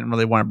podcast, so I didn't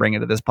really want to bring it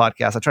to this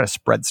podcast. I try to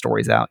spread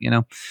stories out, you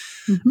know.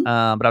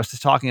 But I was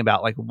just talking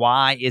about like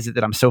why is it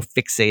that I'm so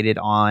fixated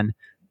on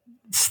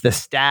the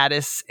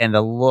status and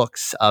the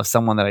looks of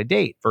someone that I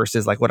date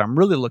versus like what I'm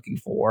really looking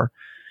for.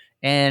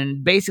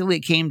 And basically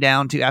it came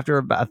down to, after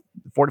about a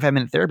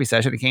 45-minute therapy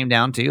session, it came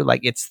down to like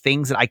it's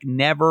things that I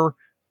never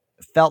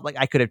felt like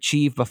I could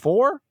achieve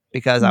before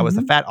because I was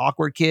the fat,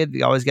 awkward kid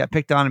that always got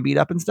picked on and beat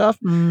up and stuff.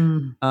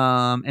 And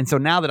so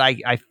now that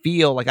I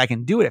feel like I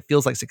can do it, it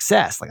feels like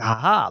success. Like,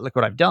 haha, look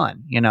what I've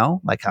done, you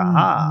know? Like,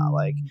 haha,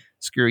 like,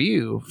 screw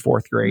you,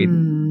 fourth grade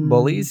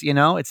bullies, you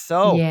know? It's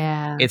so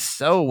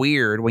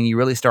weird when you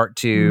really start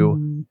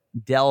to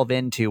delve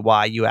into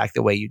why you act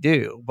the way you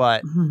do.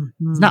 But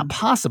it's not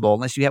possible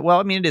unless you have, well,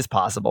 I mean, it is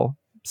possible.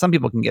 Some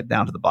people can get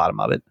down to the bottom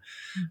of it.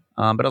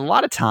 But a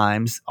lot of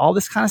times, all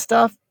this kind of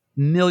stuff,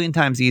 million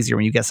times easier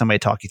when you get somebody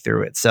to talk you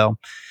through it. So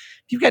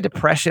if you've got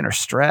depression or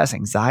stress,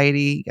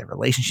 anxiety, you got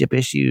relationship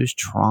issues,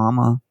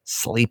 trauma,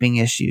 sleeping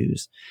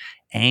issues,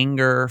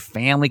 anger,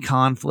 family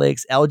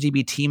conflicts,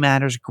 LGBT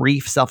matters,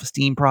 grief,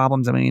 self-esteem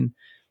problems, I mean,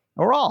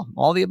 or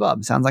all the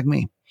above. Sounds like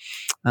me.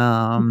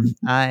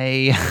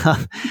 I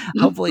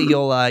hopefully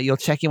you'll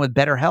check in with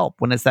BetterHelp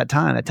when it's that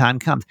time. That time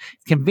comes.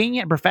 It's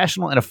convenient,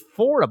 professional, and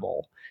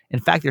affordable. In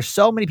fact, there's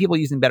so many people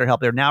using BetterHelp.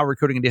 They're now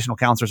recruiting additional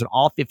counselors in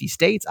all 50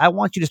 states. I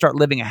want you to start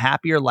living a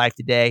happier life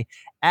today.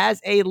 As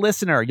a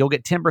listener, you'll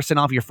get 10%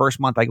 off your first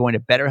month by going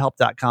to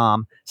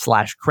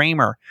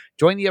BetterHelp.com/Kramer.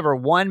 Join the over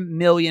 1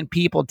 million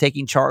people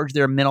taking charge of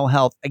their mental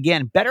health.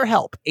 Again,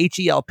 BetterHelp,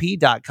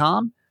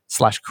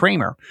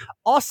 HELP.com/Kramer.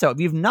 Also, if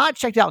you've not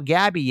checked out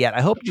Gabby yet,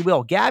 I hope you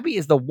will. Gabby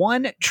is the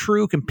one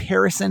true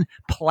comparison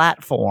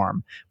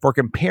platform for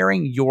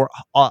comparing your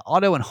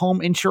auto and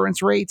home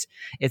insurance rates.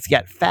 It's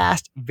got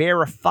fast,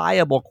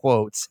 verifiable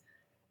quotes,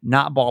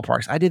 not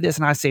ballparks. I did this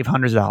and I saved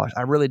hundreds of dollars.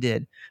 I really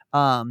did.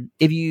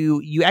 If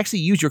you actually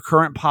use your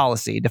current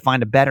policy to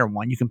find a better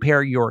one, you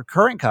compare your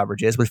current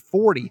coverages with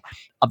 40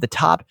 of the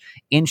top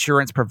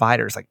insurance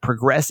providers like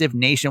Progressive,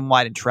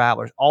 Nationwide, and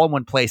Travelers, all in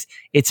one place.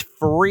 It's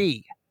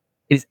free.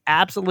 It is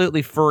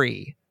absolutely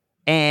free.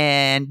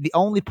 And the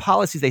only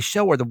policies they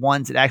show are the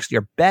ones that actually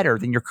are better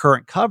than your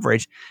current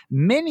coverage.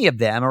 Many of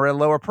them are at a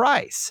lower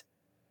price.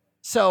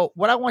 So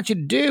what I want you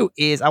to do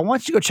is I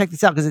want you to go check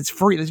this out because it's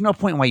free. There's no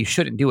point in why you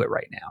shouldn't do it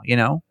right now. You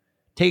know,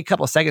 take a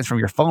couple of seconds from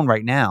your phone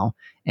right now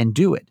and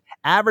do it.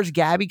 Average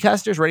Gabby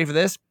customers, ready for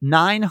this?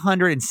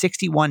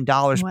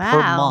 $961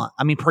 per month.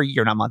 I mean, per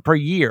year, not month, per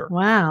year.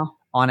 Wow.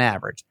 On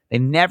average. They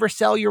never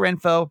sell your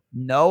info,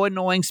 no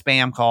annoying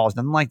spam calls,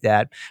 nothing like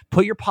that.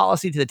 Put your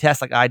policy to the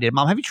test like I did.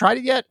 Mom, have you tried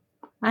it yet?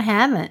 I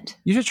haven't.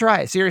 You should try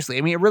it. Seriously.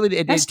 I mean, it really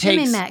That's it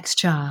takes. Jimmy Mac's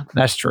job.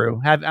 That's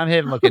true. I'm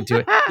having a look into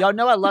it. Y'all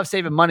know I love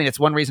saving money. That's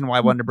one reason why I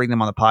wanted to bring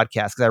them on the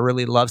podcast because I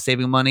really love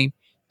saving money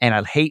and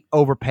I hate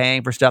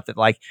overpaying for stuff that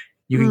like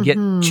you can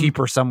Mhm. get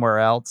cheaper somewhere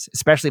else,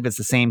 especially if it's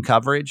the same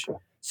coverage.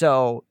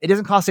 So it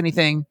doesn't cost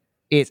anything.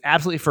 It's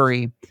absolutely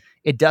free.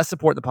 It does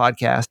support the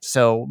podcast.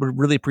 So we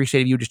really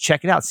appreciate if you just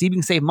check it out. See if you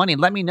can save money.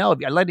 Let me know.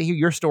 I'd like to hear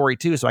your story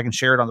too, so I can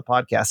share it on the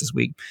podcast this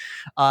week.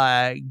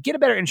 Get a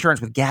better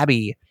insurance with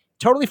Gabi.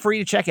 Totally free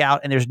to check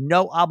out, and there's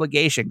no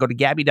obligation. Go to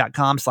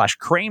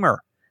Gabi.com/Kramer.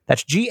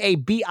 That's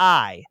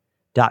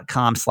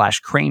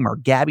GABI.com/Kramer.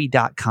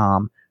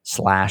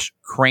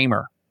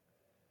 Gabi.com/Kramer.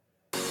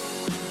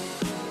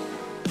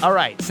 All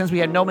right. Since we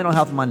had no Mental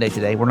Health Monday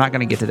today, we're not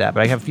going to get to that,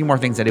 but I have a few more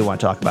things I do want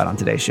to talk about on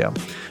today's show.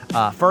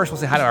 First, we'll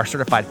say hi to our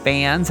certified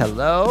fans.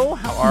 Hello.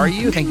 How are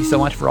you? Thank you so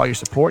much for all your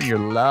support and your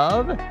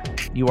love.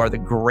 You are the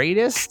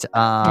greatest.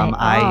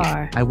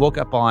 I woke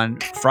up on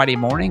Friday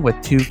morning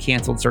with 2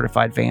 canceled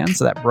certified fans,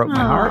 so that broke my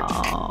heart.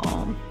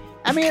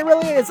 I mean, it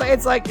really is.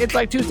 It's like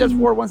 2 steps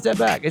forward, 1 step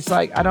back. It's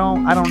like I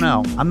don't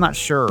know. I'm not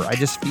sure. I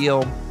just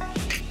feel.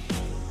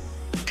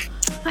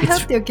 I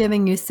hope they're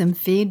giving you some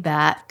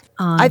feedback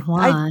on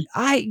why.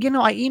 I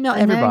email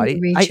everybody.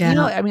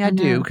 I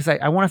do because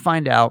I want to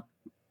find out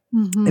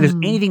if there's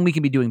anything we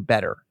can be doing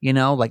better.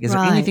 Like is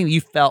there anything that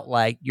you felt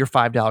like your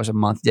 $5 a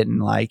month didn't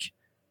like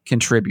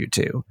contribute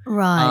to?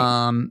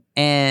 Right.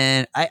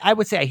 And I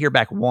would say I hear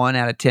back 1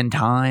 out of 10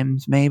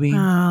 times, maybe.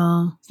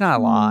 Oh. It's not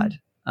a lot.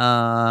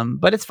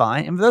 But it's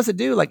fine. And for those that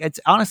do, like, it's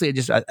honestly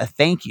just a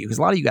thank you because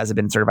a lot of you guys have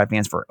been certified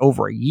fans for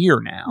over a year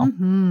now.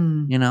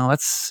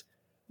 That's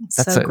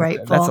so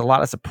grateful. That's a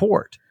lot of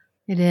support.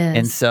 It is.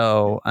 And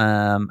so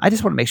I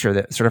just want to make sure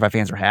that certified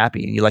fans are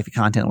happy and you like the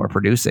content we're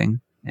producing.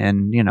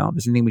 And, if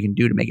there's anything we can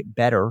do to make it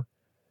better.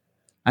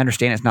 I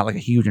understand it's not like a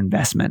huge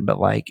investment, but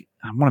like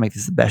I want to make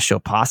this the best show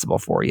possible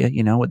for you,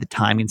 with the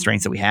time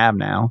constraints that we have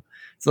now.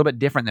 It's a little bit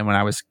different than when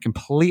I was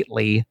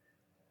completely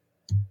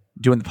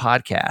doing the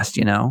podcast,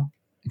 I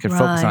could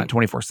focus on it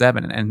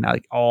 24/7 and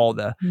like all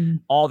the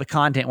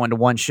content went to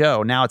one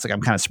show. Now it's like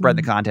I'm kind of spreading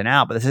the content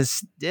out, but this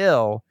is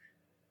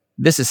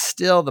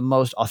still the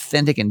most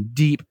authentic and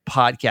deep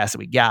podcast that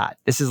we got.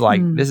 This is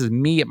this is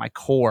me at my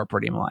core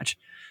pretty much.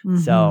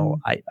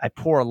 So I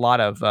pour a lot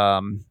of,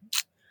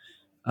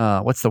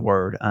 what's the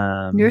word?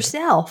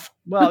 Yourself.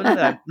 Well,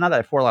 not that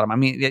I pour a lot of, I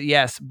mean,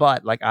 yes,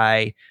 but like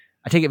I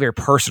take it very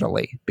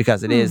personally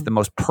because it is the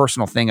most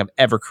personal thing I've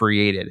ever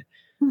created.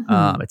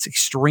 It's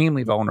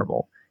extremely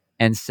vulnerable.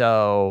 And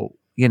so,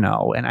 and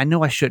I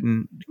know I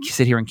shouldn't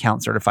sit here and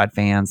count certified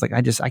fans. Like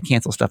I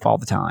cancel stuff all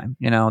the time,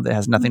 that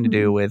has nothing to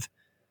do with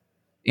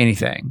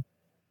anything.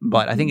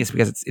 But I think it's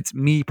because it's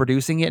me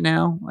producing it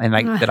now. And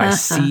like that I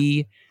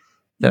see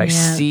I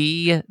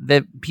see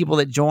the people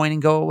that join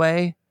and go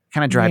away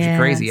kind of drives you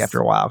crazy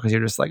after a while. Cause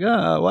you're just like,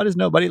 oh, why does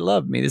nobody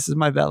love me? This is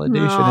my validation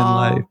in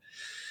life.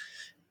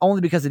 Only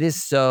because it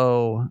is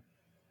so,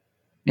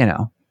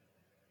 so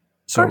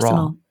personal.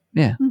 raw.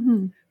 Yeah.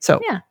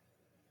 So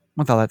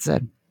with all that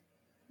said,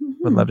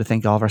 would love to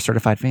thank all of our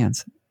certified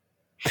fans.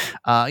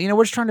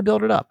 We're just trying to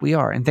build it up. We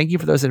are. And thank you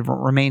for those that have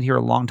remained here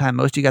a long time.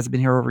 Most of you guys have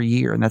been here over a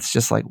year. And that's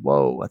just like,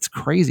 whoa, that's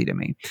crazy to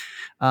me.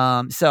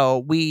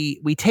 So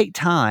we take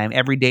time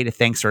every day to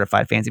thank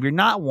certified fans. If you're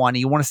not one and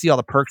you want to see all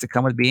the perks that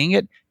come with being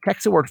it,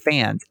 text the word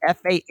fans,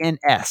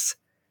 FANS,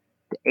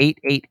 to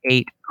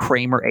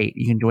 888-Kramer8.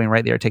 You can join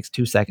right there. It takes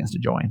 2 seconds to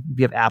join. If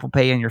you have Apple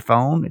Pay on your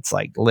phone, it's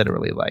like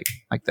literally like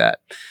that.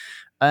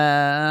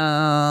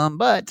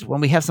 But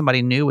when we have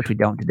somebody new, which we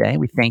don't today,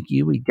 we thank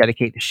you. We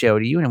dedicate the show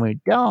to you. And when we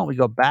don't, we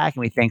go back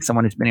and we thank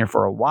someone who's been here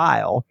for a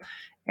while.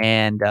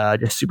 And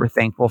just super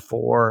thankful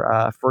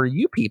for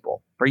you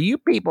people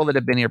that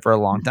have been here for a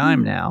long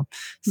time now.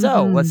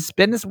 So let's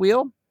spin this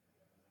wheel.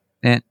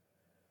 And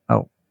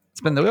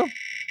spin the wheel.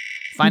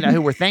 Find out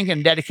who we're thanking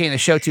and dedicating the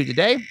show to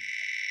today.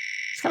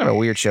 It's kind of a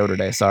weird show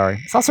today. Sorry.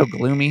 It's also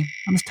gloomy.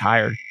 I'm just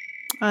tired.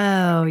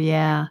 Oh,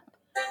 yeah.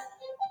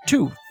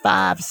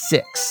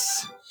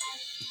 256.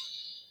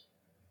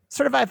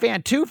 Certified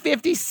fan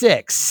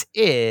 256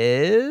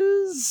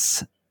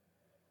 is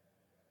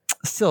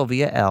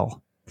Sylvia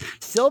L.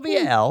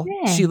 Sylvia L.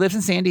 She lives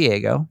in San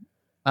Diego.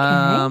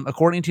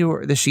 According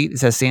to the sheet, it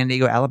says San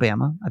Diego,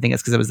 Alabama. I think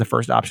it's because it was the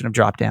first option of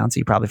drop down, so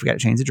you probably forgot to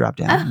change the drop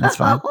down. That's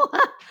fine.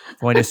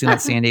 Going to assume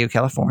that's San Diego,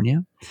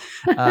 California.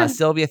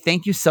 Sylvia,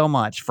 thank you so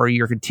much for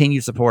your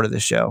continued support of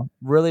this show.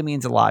 Really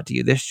means a lot to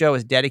you. This show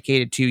is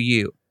dedicated to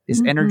you.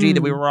 This energy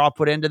that we were all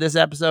put into this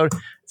episode,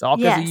 it's all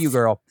because of you,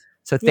 girl.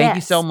 So thank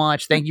you so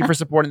much. Thank you for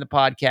supporting the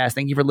podcast.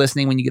 Thank you for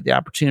listening when you get the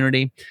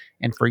opportunity.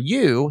 And for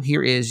you,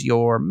 here is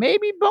your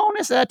maybe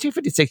bonus.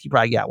 256, you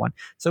probably got one.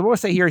 So we'll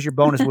say here's your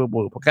bonus whoop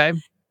whoop, okay?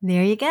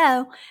 There you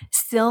go.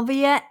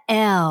 Sylvia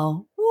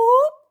L.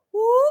 Whoop,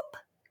 whoop.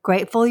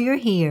 Grateful you're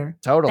here.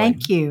 Totally.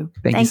 Thank you.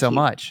 Thank you so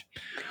much.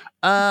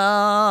 What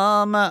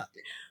about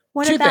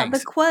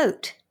the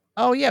quote?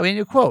 Oh, yeah, we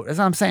need a quote. That's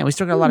what I'm saying. We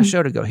still got a lot of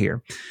show to go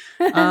here.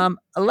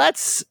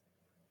 Let's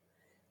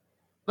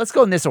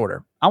go in this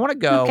order. I want to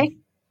go. Okay.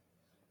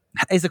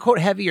 Is the quote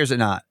heavy or is it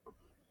not?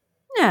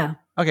 No.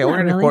 Okay, we're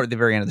going to quote at the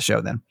very end of the show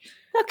then.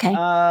 Okay.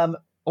 I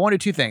want to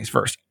do 2 things.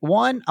 First,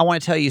 one, I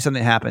want to tell you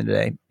something that happened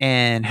today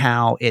and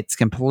how it's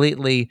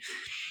completely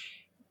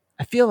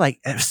I feel like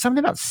something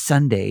about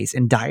Sundays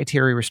and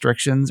dietary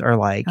restrictions are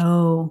like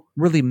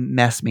really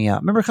mess me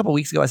up. Remember a couple of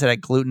weeks ago I said I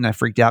had gluten. I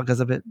freaked out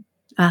because of it.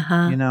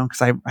 Uh-huh. Because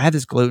I had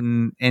this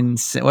gluten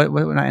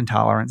not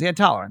intolerance. Yeah,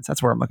 intolerance.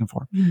 That's what I'm looking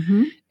for.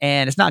 Mm-hmm.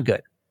 And it's not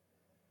good.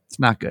 It's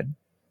not good.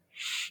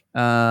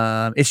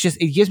 It's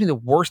just, it gives me the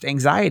worst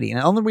anxiety.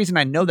 And the only reason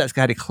I know that is because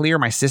I had to clear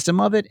my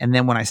system of it. And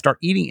then when I start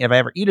eating, if I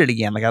ever eat it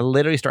again, like I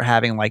literally start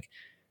having like,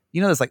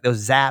 there's like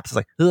those zaps, it's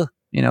like, ugh,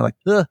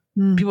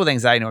 people with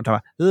anxiety know what I'm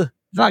talking about. Ugh.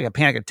 It's not like a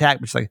panic attack,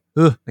 but it's like,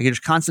 ugh, like you're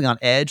just constantly on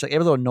edge. Like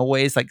every little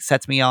noise like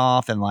sets me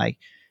off and like,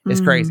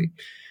 it's crazy.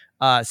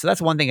 So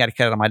that's one thing I had to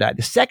cut out of my diet.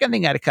 The second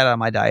thing I had to cut out of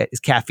my diet is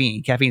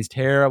caffeine. Caffeine's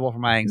terrible for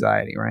my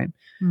anxiety, right?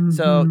 Mm-hmm.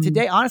 So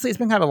today, honestly, it's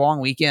been kind of a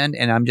long weekend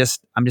and I'm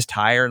just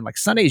tired. And like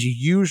Sunday is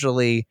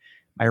usually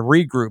my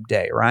regroup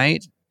day,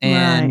 right?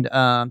 And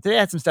today I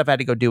had some stuff I had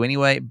to go do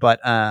anyway,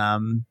 but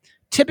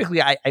typically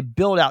I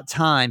build out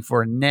time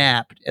for a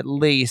nap at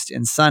least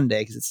in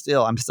Sunday because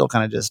I'm still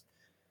kind of just,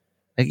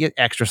 I get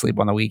extra sleep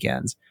on the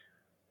weekends.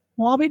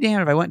 Well, I'll be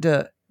damned if I went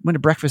to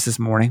breakfast this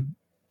morning,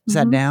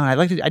 sat down.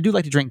 I do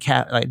like to drink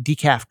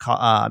decaf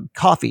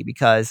coffee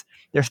because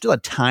there's still a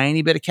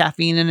tiny bit of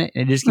caffeine in it,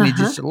 and it just gives me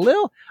just a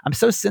little. I'm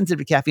so sensitive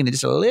to caffeine that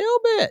just a little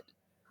bit,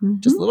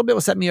 just a little bit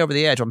will set me over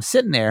the edge. While I'm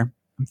sitting there,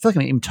 I feel like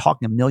I'm even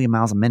talking a million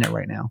miles a minute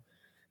right now.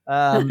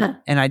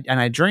 And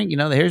I drink.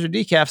 Here's your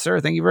decaf, sir.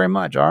 Thank you very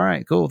much. All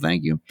right, cool.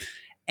 Thank you.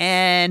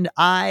 And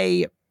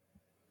I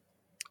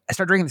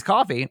start drinking this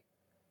coffee.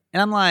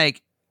 And I'm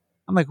like,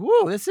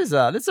 whoa, this is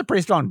a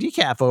pretty strong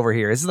decaf over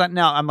here. This is like,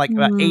 now I'm like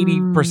about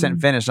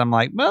 80% finished. I'm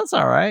like, well, it's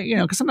all right,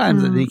 because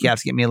sometimes the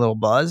decafs get me a little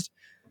buzzed.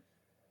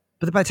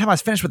 But by the time I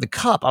was finished with the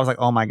cup, I was like,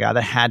 oh my God,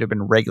 that had to have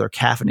been regular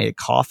caffeinated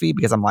coffee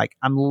because I'm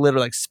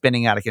literally like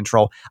spinning out of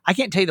control. I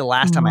can't tell you the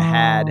last time I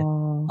had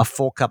a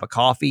full cup of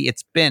coffee.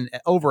 It's been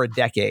over a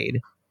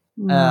decade.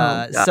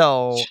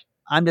 So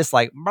I'm just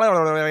like,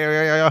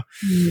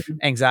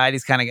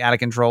 anxiety's kind of out of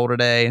control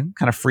today,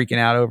 kind of freaking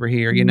out over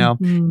here, Now,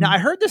 I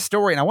heard this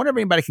story, and I wonder if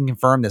anybody can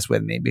confirm this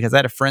with me, because I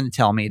had a friend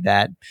tell me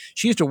that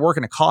she used to work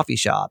in a coffee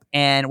shop,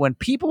 and when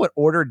people would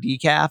order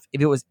decaf,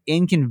 if it was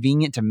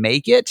inconvenient to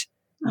make it,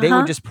 they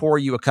would just pour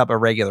you a cup of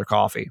regular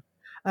coffee.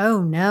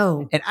 Oh,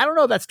 no. And I don't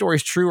know if that story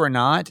is true or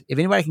not. If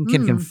anybody can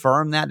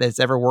confirm that's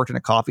ever worked in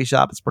a coffee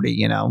shop, it's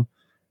pretty,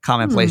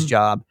 commonplace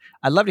job.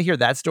 I'd love to hear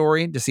that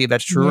story to see if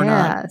that's true or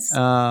not.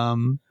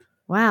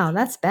 Wow,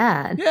 that's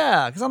bad.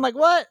 Yeah, because I'm like,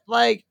 what?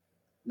 Like,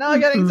 no, I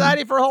got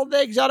anxiety for a whole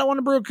day because I don't want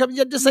to brew a cup.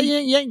 You just say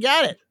you ain't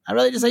got it. I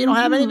really just say you don't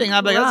have anything.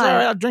 I'm like, that's all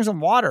right. I'll drink some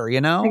water,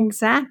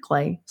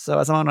 Exactly. So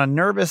as I'm on a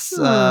nervous.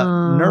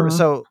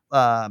 So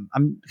I'm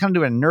kind of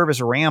doing a nervous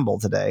ramble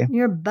today.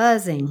 You're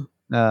buzzing.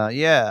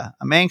 Yeah,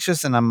 I'm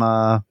anxious and I'm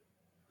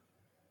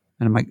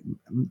like,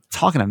 I'm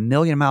talking a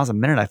million miles a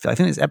minute. I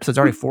think this episode's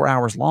already 4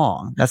 hours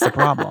long. That's the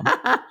problem.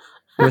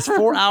 It was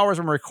 4 hours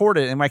when we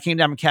recorded, and when I came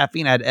down with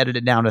caffeine, I had edited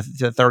it down to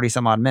 30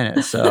 some odd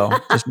minutes. So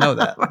just know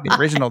that the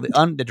original,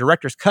 the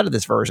director's cut of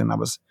this version, I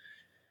was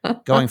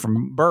going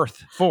from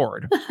birth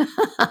forward.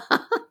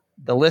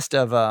 The list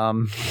of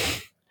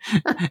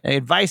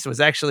advice was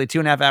actually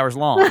 2.5 hours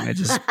long. It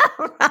just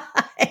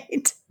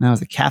right. That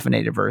was a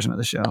caffeinated version of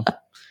the show.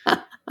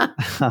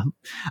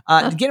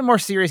 Getting more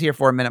serious here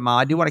for a minute, Ma.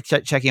 I do want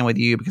to check in with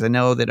you because I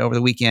know that over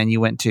the weekend you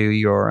went to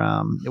your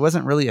it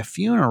wasn't really a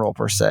funeral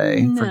per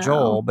se for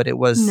Joel, but it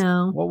was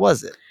what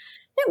was it?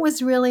 It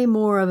was really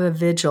more of a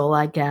vigil,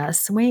 I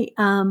guess. We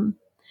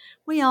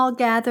all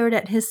gathered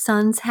at his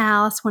son's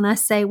house. When I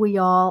say we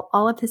all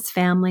of his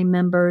family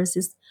members,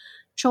 his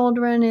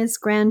children, his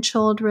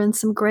grandchildren,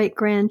 some great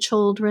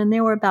grandchildren.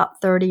 There were about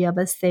 30 of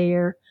us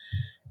there.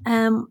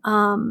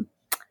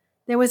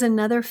 There was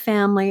another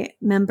family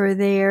member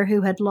there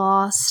who had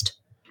lost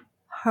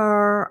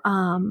her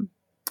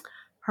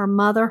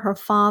mother, her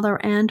father,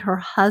 and her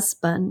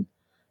husband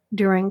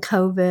during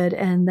COVID,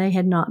 and they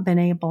had not been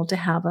able to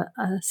have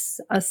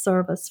a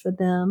service for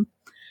them.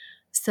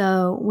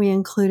 So we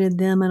included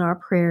them in our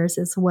prayers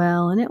as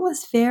well, and it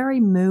was very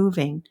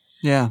moving.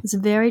 Yeah. It was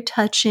very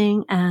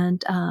touching,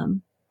 and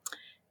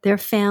their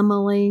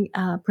family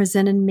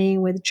presented me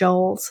with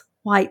Joel's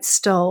white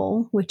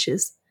stole, which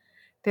is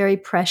very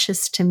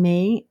precious to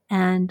me.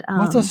 And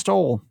what's a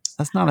stole?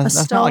 That's not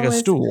like a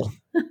stool.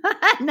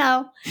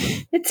 No,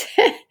 it's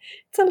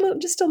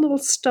just a little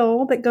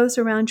stole that goes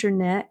around your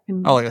neck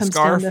and like comes a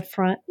scarf? down the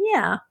front.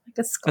 Yeah, like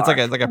a scarf.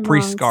 It's like a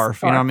priest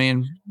scarf. You know what I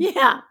mean?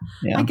 Yeah,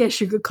 I guess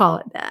you could call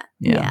it that.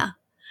 Yeah.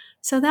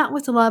 So that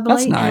was lovely.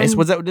 That's nice.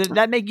 Did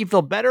that make you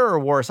feel better or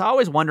worse? I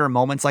always wonder in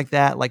moments like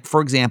that. Like,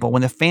 for example,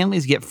 when the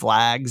families get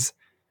flags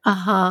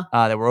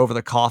that were over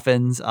the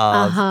coffins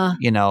of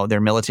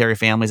their military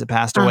families that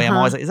passed away, I'm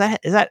always like,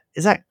 is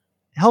that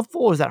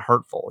helpful or is that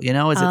hurtful? Is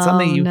it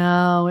something you?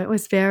 No, it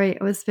was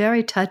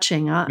very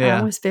touching.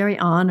 I was very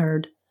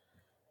honored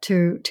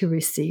to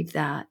receive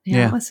that.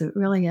 It was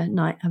really a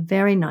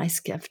very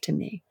nice gift to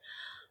me.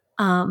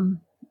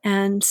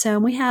 And so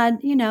we had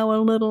a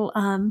little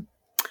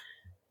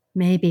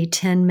maybe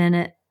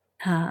 10-minute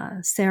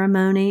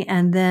ceremony,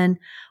 and then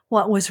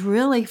what was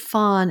really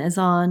fun is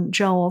on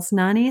Joel's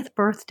 90th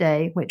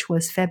birthday, which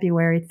was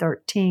February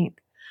 13th,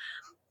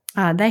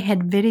 they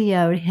had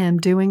videoed him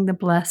doing the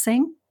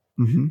blessing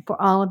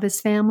for all of his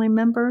family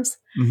members.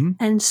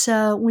 And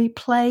so we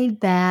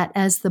played that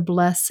as the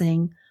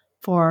blessing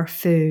for our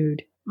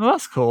food. Well,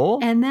 that's cool.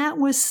 And that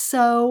was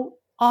so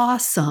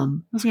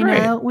awesome. That's you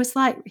great. know, it was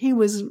like he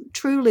was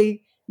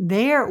truly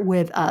there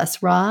with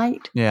us,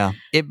 right? Yeah.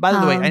 By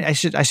the way, I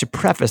should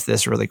preface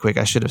this really quick.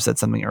 I should have said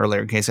something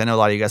earlier in case I know a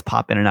lot of you guys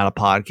pop in and out of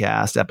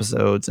podcast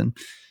episodes. And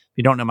if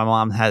you don't know, my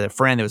mom had a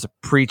friend that was a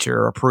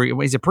preacher,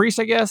 he's a priest,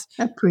 I guess.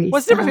 A priest.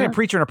 What's the difference between a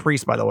preacher and a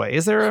priest, by the way?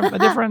 Is there a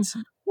difference?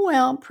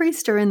 Well,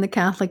 priests are in the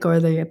Catholic or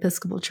the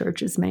Episcopal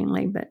churches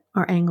mainly,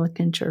 or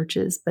Anglican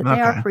churches, but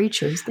they are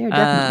preachers. They're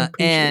definitely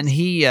preachers.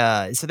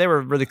 And so they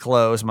were really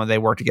close. They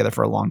worked together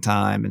for a long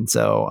time. And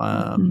so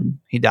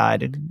he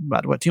died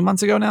about, 2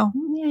 months ago now?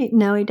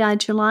 No, he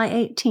died July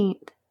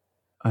 18th.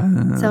 So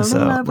a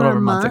little over a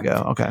month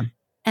ago. Okay.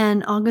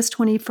 And August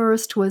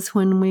 21st was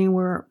when we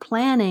were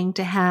planning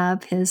to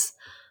have his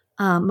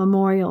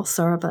memorial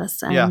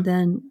service. And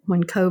then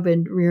when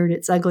COVID reared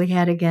its ugly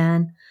head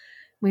again,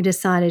 we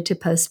decided to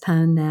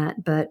postpone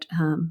that. But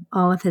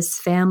all of his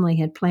family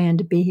had planned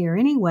to be here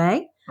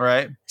anyway.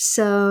 Right.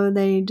 So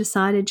they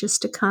decided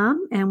just to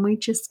come, and we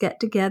just get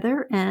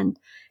together. And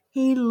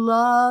he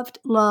loved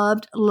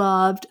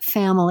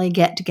family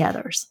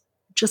get-togethers.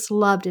 Just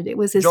loved it. It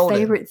was his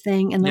favorite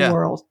thing in the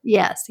world.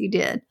 Yes, he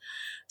did.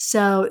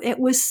 So it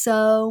was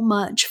so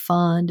much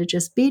fun to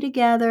just be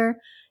together,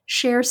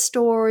 share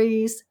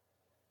stories,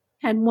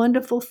 had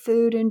wonderful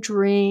food and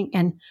drink,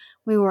 and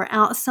we were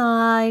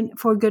outside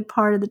for a good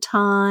part of the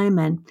time,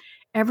 and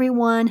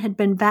everyone had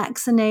been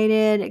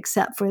vaccinated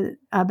except for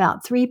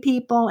about 3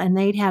 people, and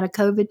they'd had a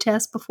COVID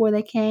test before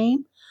they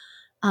came.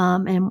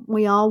 And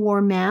we all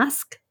wore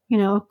masks,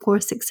 of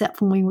course,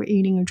 except when we were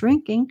eating or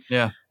drinking.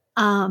 Yeah.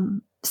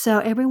 So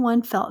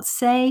everyone felt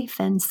safe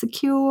and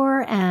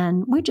secure,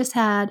 and we just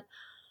had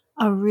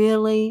a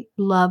really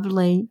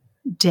lovely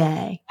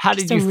day. How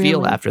did you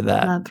feel after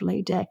that?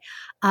 Lovely day.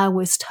 I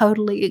was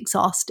totally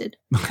exhausted.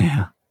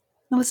 Yeah.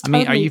 I was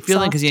totally are you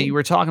feeling, because exhausted. you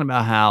were talking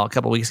about how a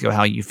couple of weeks ago,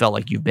 how you felt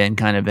like you've been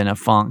kind of in a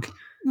funk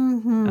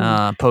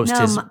post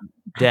his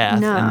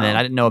death. No. And then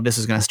I didn't know if this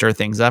was going to stir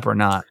things up or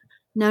not.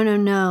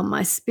 No.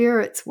 My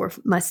spirits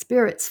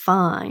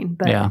fine,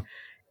 but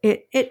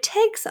it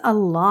takes a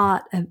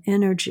lot of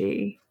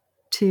energy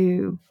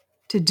to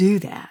do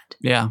that.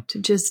 Yeah. To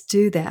just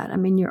do that. I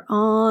mean, you're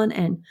on,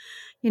 and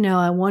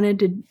I wanted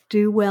to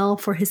do well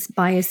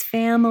by his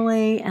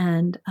family,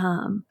 and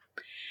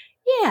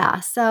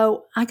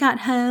so I got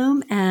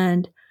home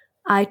and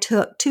I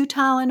took 2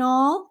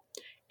 Tylenol,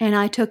 and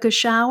I took a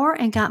shower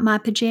and got my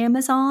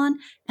pajamas on,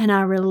 and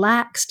I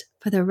relaxed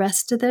for the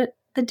rest of the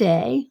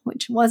day,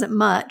 which wasn't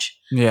much.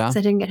 Yeah. Because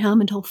I didn't get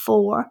home until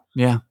 4.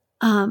 Yeah.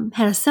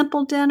 Had a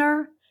simple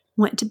dinner,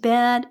 went to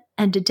bed,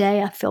 and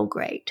today I feel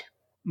great.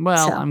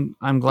 Well, So,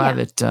 I'm glad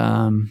that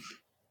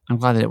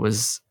it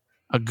was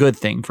a good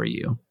thing for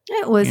you.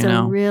 It was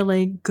a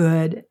really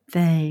good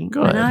thing.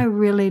 Good. And I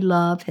really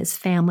love his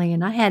family,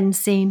 and I hadn't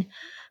seen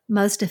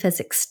most of his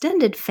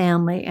extended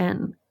family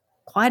in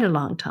quite a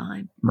long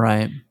time.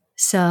 Right.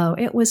 So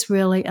it was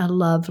really a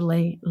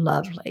lovely,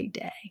 lovely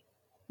day.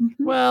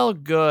 Mm-hmm. Well,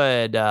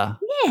 good. Yeah.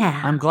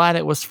 I'm glad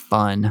it was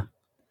fun.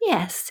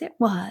 Yes, it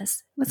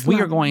was. We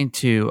are going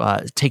to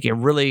take a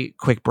really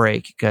quick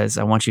break because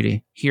I want you to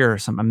hear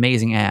some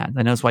amazing ads.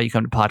 I know it's why you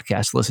come to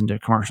podcasts, listen to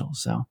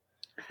commercials. So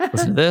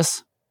listen to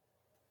this.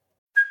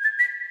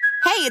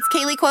 Hey, it's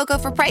Kaylee Cuoco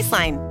for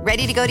Priceline.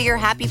 Ready to go to your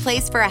happy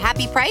place for a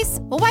happy price?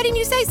 Well, why didn't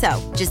you say so?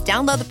 Just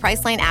download the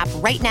Priceline app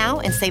right now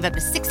and save up to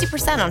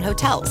 60% on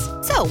hotels.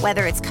 So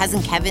whether it's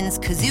Cousin Kevin's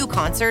Kazoo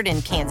Concert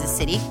in Kansas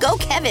City, go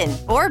Kevin,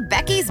 or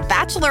Becky's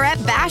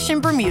Bachelorette Bash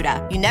in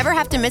Bermuda, you never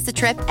have to miss a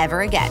trip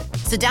ever again.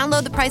 So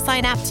download the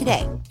Priceline app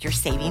today. Your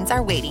savings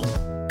are waiting.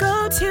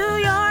 Go to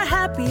your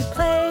happy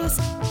place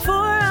for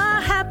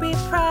a happy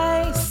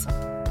price.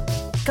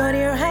 Go to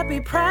your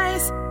happy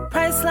price,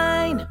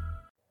 Priceline.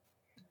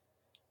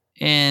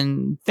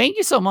 And thank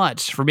you so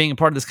much for being a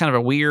part of this kind of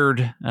a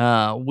weird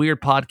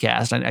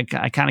podcast.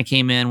 I kind of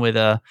came in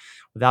without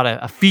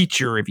a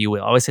feature, if you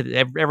will. I always say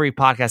that every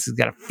podcast has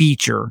got a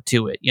feature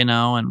to it,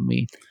 and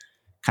we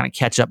kind of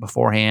catch up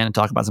beforehand and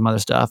talk about some other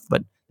stuff.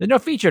 But there's no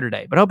feature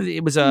today. But I hope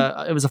it was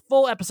a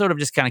full episode of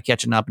just kind of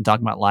catching up and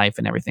talking about life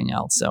and everything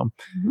else. So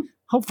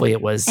hopefully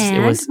it was.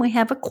 And we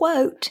have a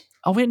quote.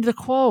 Oh, we didn't do the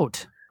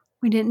quote.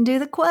 We didn't do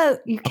the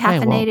quote. You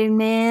caffeinated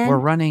man. We're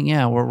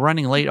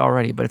running late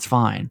already, but it's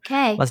fine.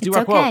 Okay. Let's do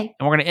our quote. And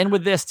we're going to end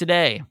with this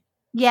today.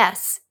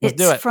 Yes. Let's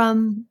do it.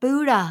 From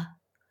Buddha.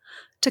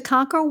 To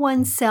conquer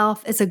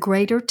oneself is a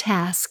greater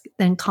task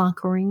than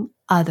conquering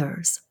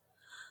others.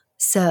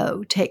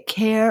 So take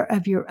care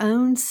of your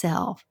own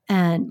self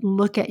and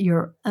look at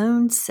your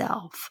own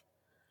self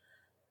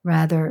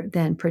rather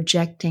than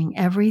projecting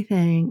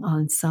everything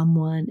on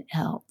someone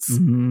else.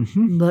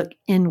 Mm-hmm. Look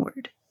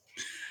inward.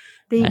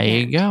 There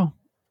you go.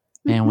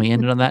 And we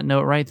ended on that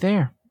note right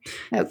there.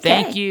 Okay.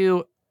 Thank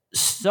you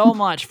so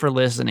much for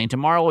listening.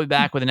 Tomorrow we'll be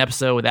back with an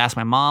episode with Ask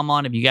My Mom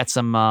on. If you got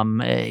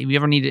some, if you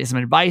ever need some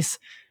advice,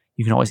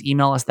 you can always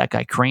email us,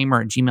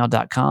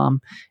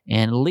 thatguykramer@gmail.com.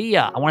 And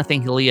Leah, I want to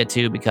thank Leah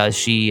too, because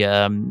she,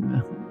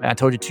 I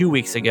told you 2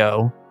 weeks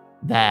ago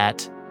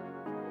that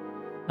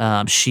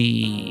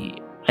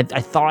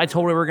I thought I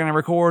told her we were going to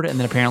record, and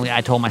then apparently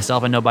I told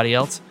myself and nobody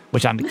else,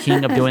 which I'm the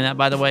king of doing that,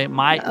 by the way.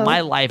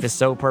 My life is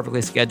so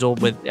perfectly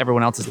scheduled with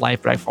everyone else's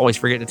life, but I always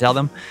forget to tell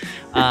them.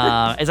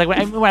 It's like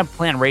when I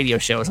plan radio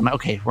shows, I'm like,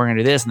 okay, we're going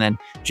to do this, and then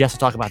Jess will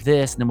talk about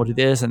this, and then we'll do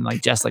this, and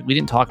like Jess, like, we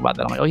didn't talk about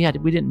that. I'm like, oh yeah,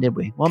 we didn't, did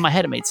we? Well, in my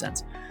head it made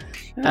sense.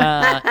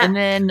 And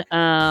then,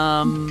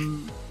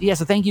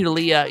 so thank you to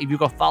Leah. If you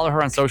go follow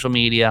her on social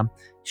media,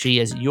 she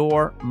is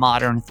Your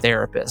Modern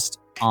Therapist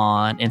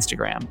on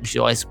Instagram. She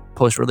always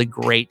posts really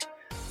great,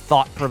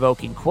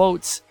 thought-provoking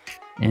quotes,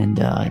 and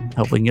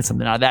hopefully we can get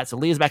something out of that. So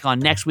Leah's back on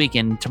next week,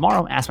 and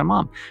tomorrow, Ask My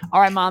Mom. All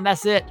right, Mom,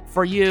 that's it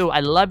for you. I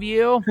love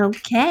you.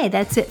 Okay,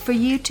 that's it for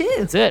you too.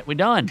 That's it. We're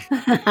done.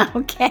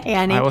 Okay,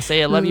 honey. I will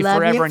say I love you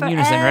forever in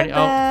unison. Ready? Oh,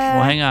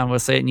 well, hang on. We'll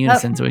say it in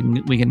unison so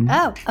we can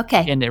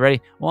okay. end it.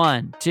 Ready?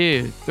 1,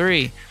 2,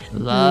 3.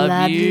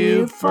 Love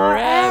you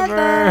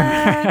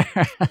forever.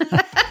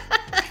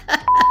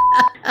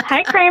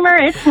 Hi, Kramer.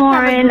 It's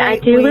Lauren. I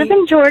do live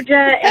in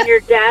Georgia, and your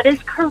dad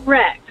is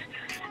correct.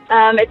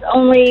 It's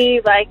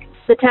only like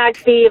the tag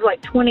fee of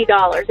like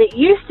 $20. It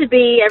used to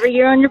be every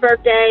year on your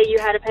birthday you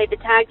had to pay the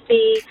tag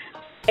fee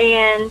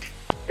and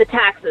the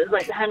taxes,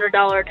 like the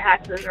 $100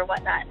 taxes or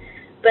whatnot.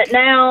 But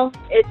now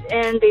it's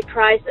in the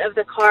price of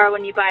the car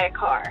when you buy a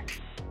car.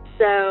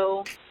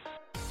 So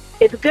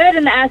it's good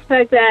in the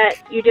aspect that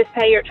you just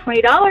pay your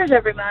 $20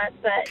 every month,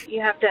 but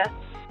you have to,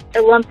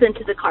 it lumps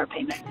into the car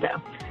payment.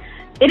 So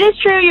it is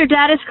true. Your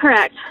dad is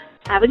correct.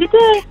 Have a good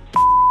day.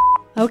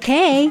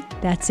 Okay,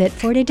 that's it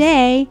for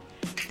today.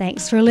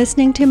 Thanks for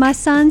listening to my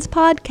son's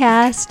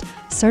podcast,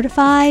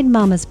 Certified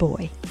Mama's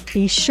Boy.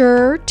 Be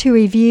sure to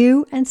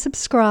review and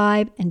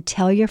subscribe and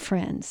tell your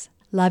friends.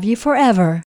 Love you forever.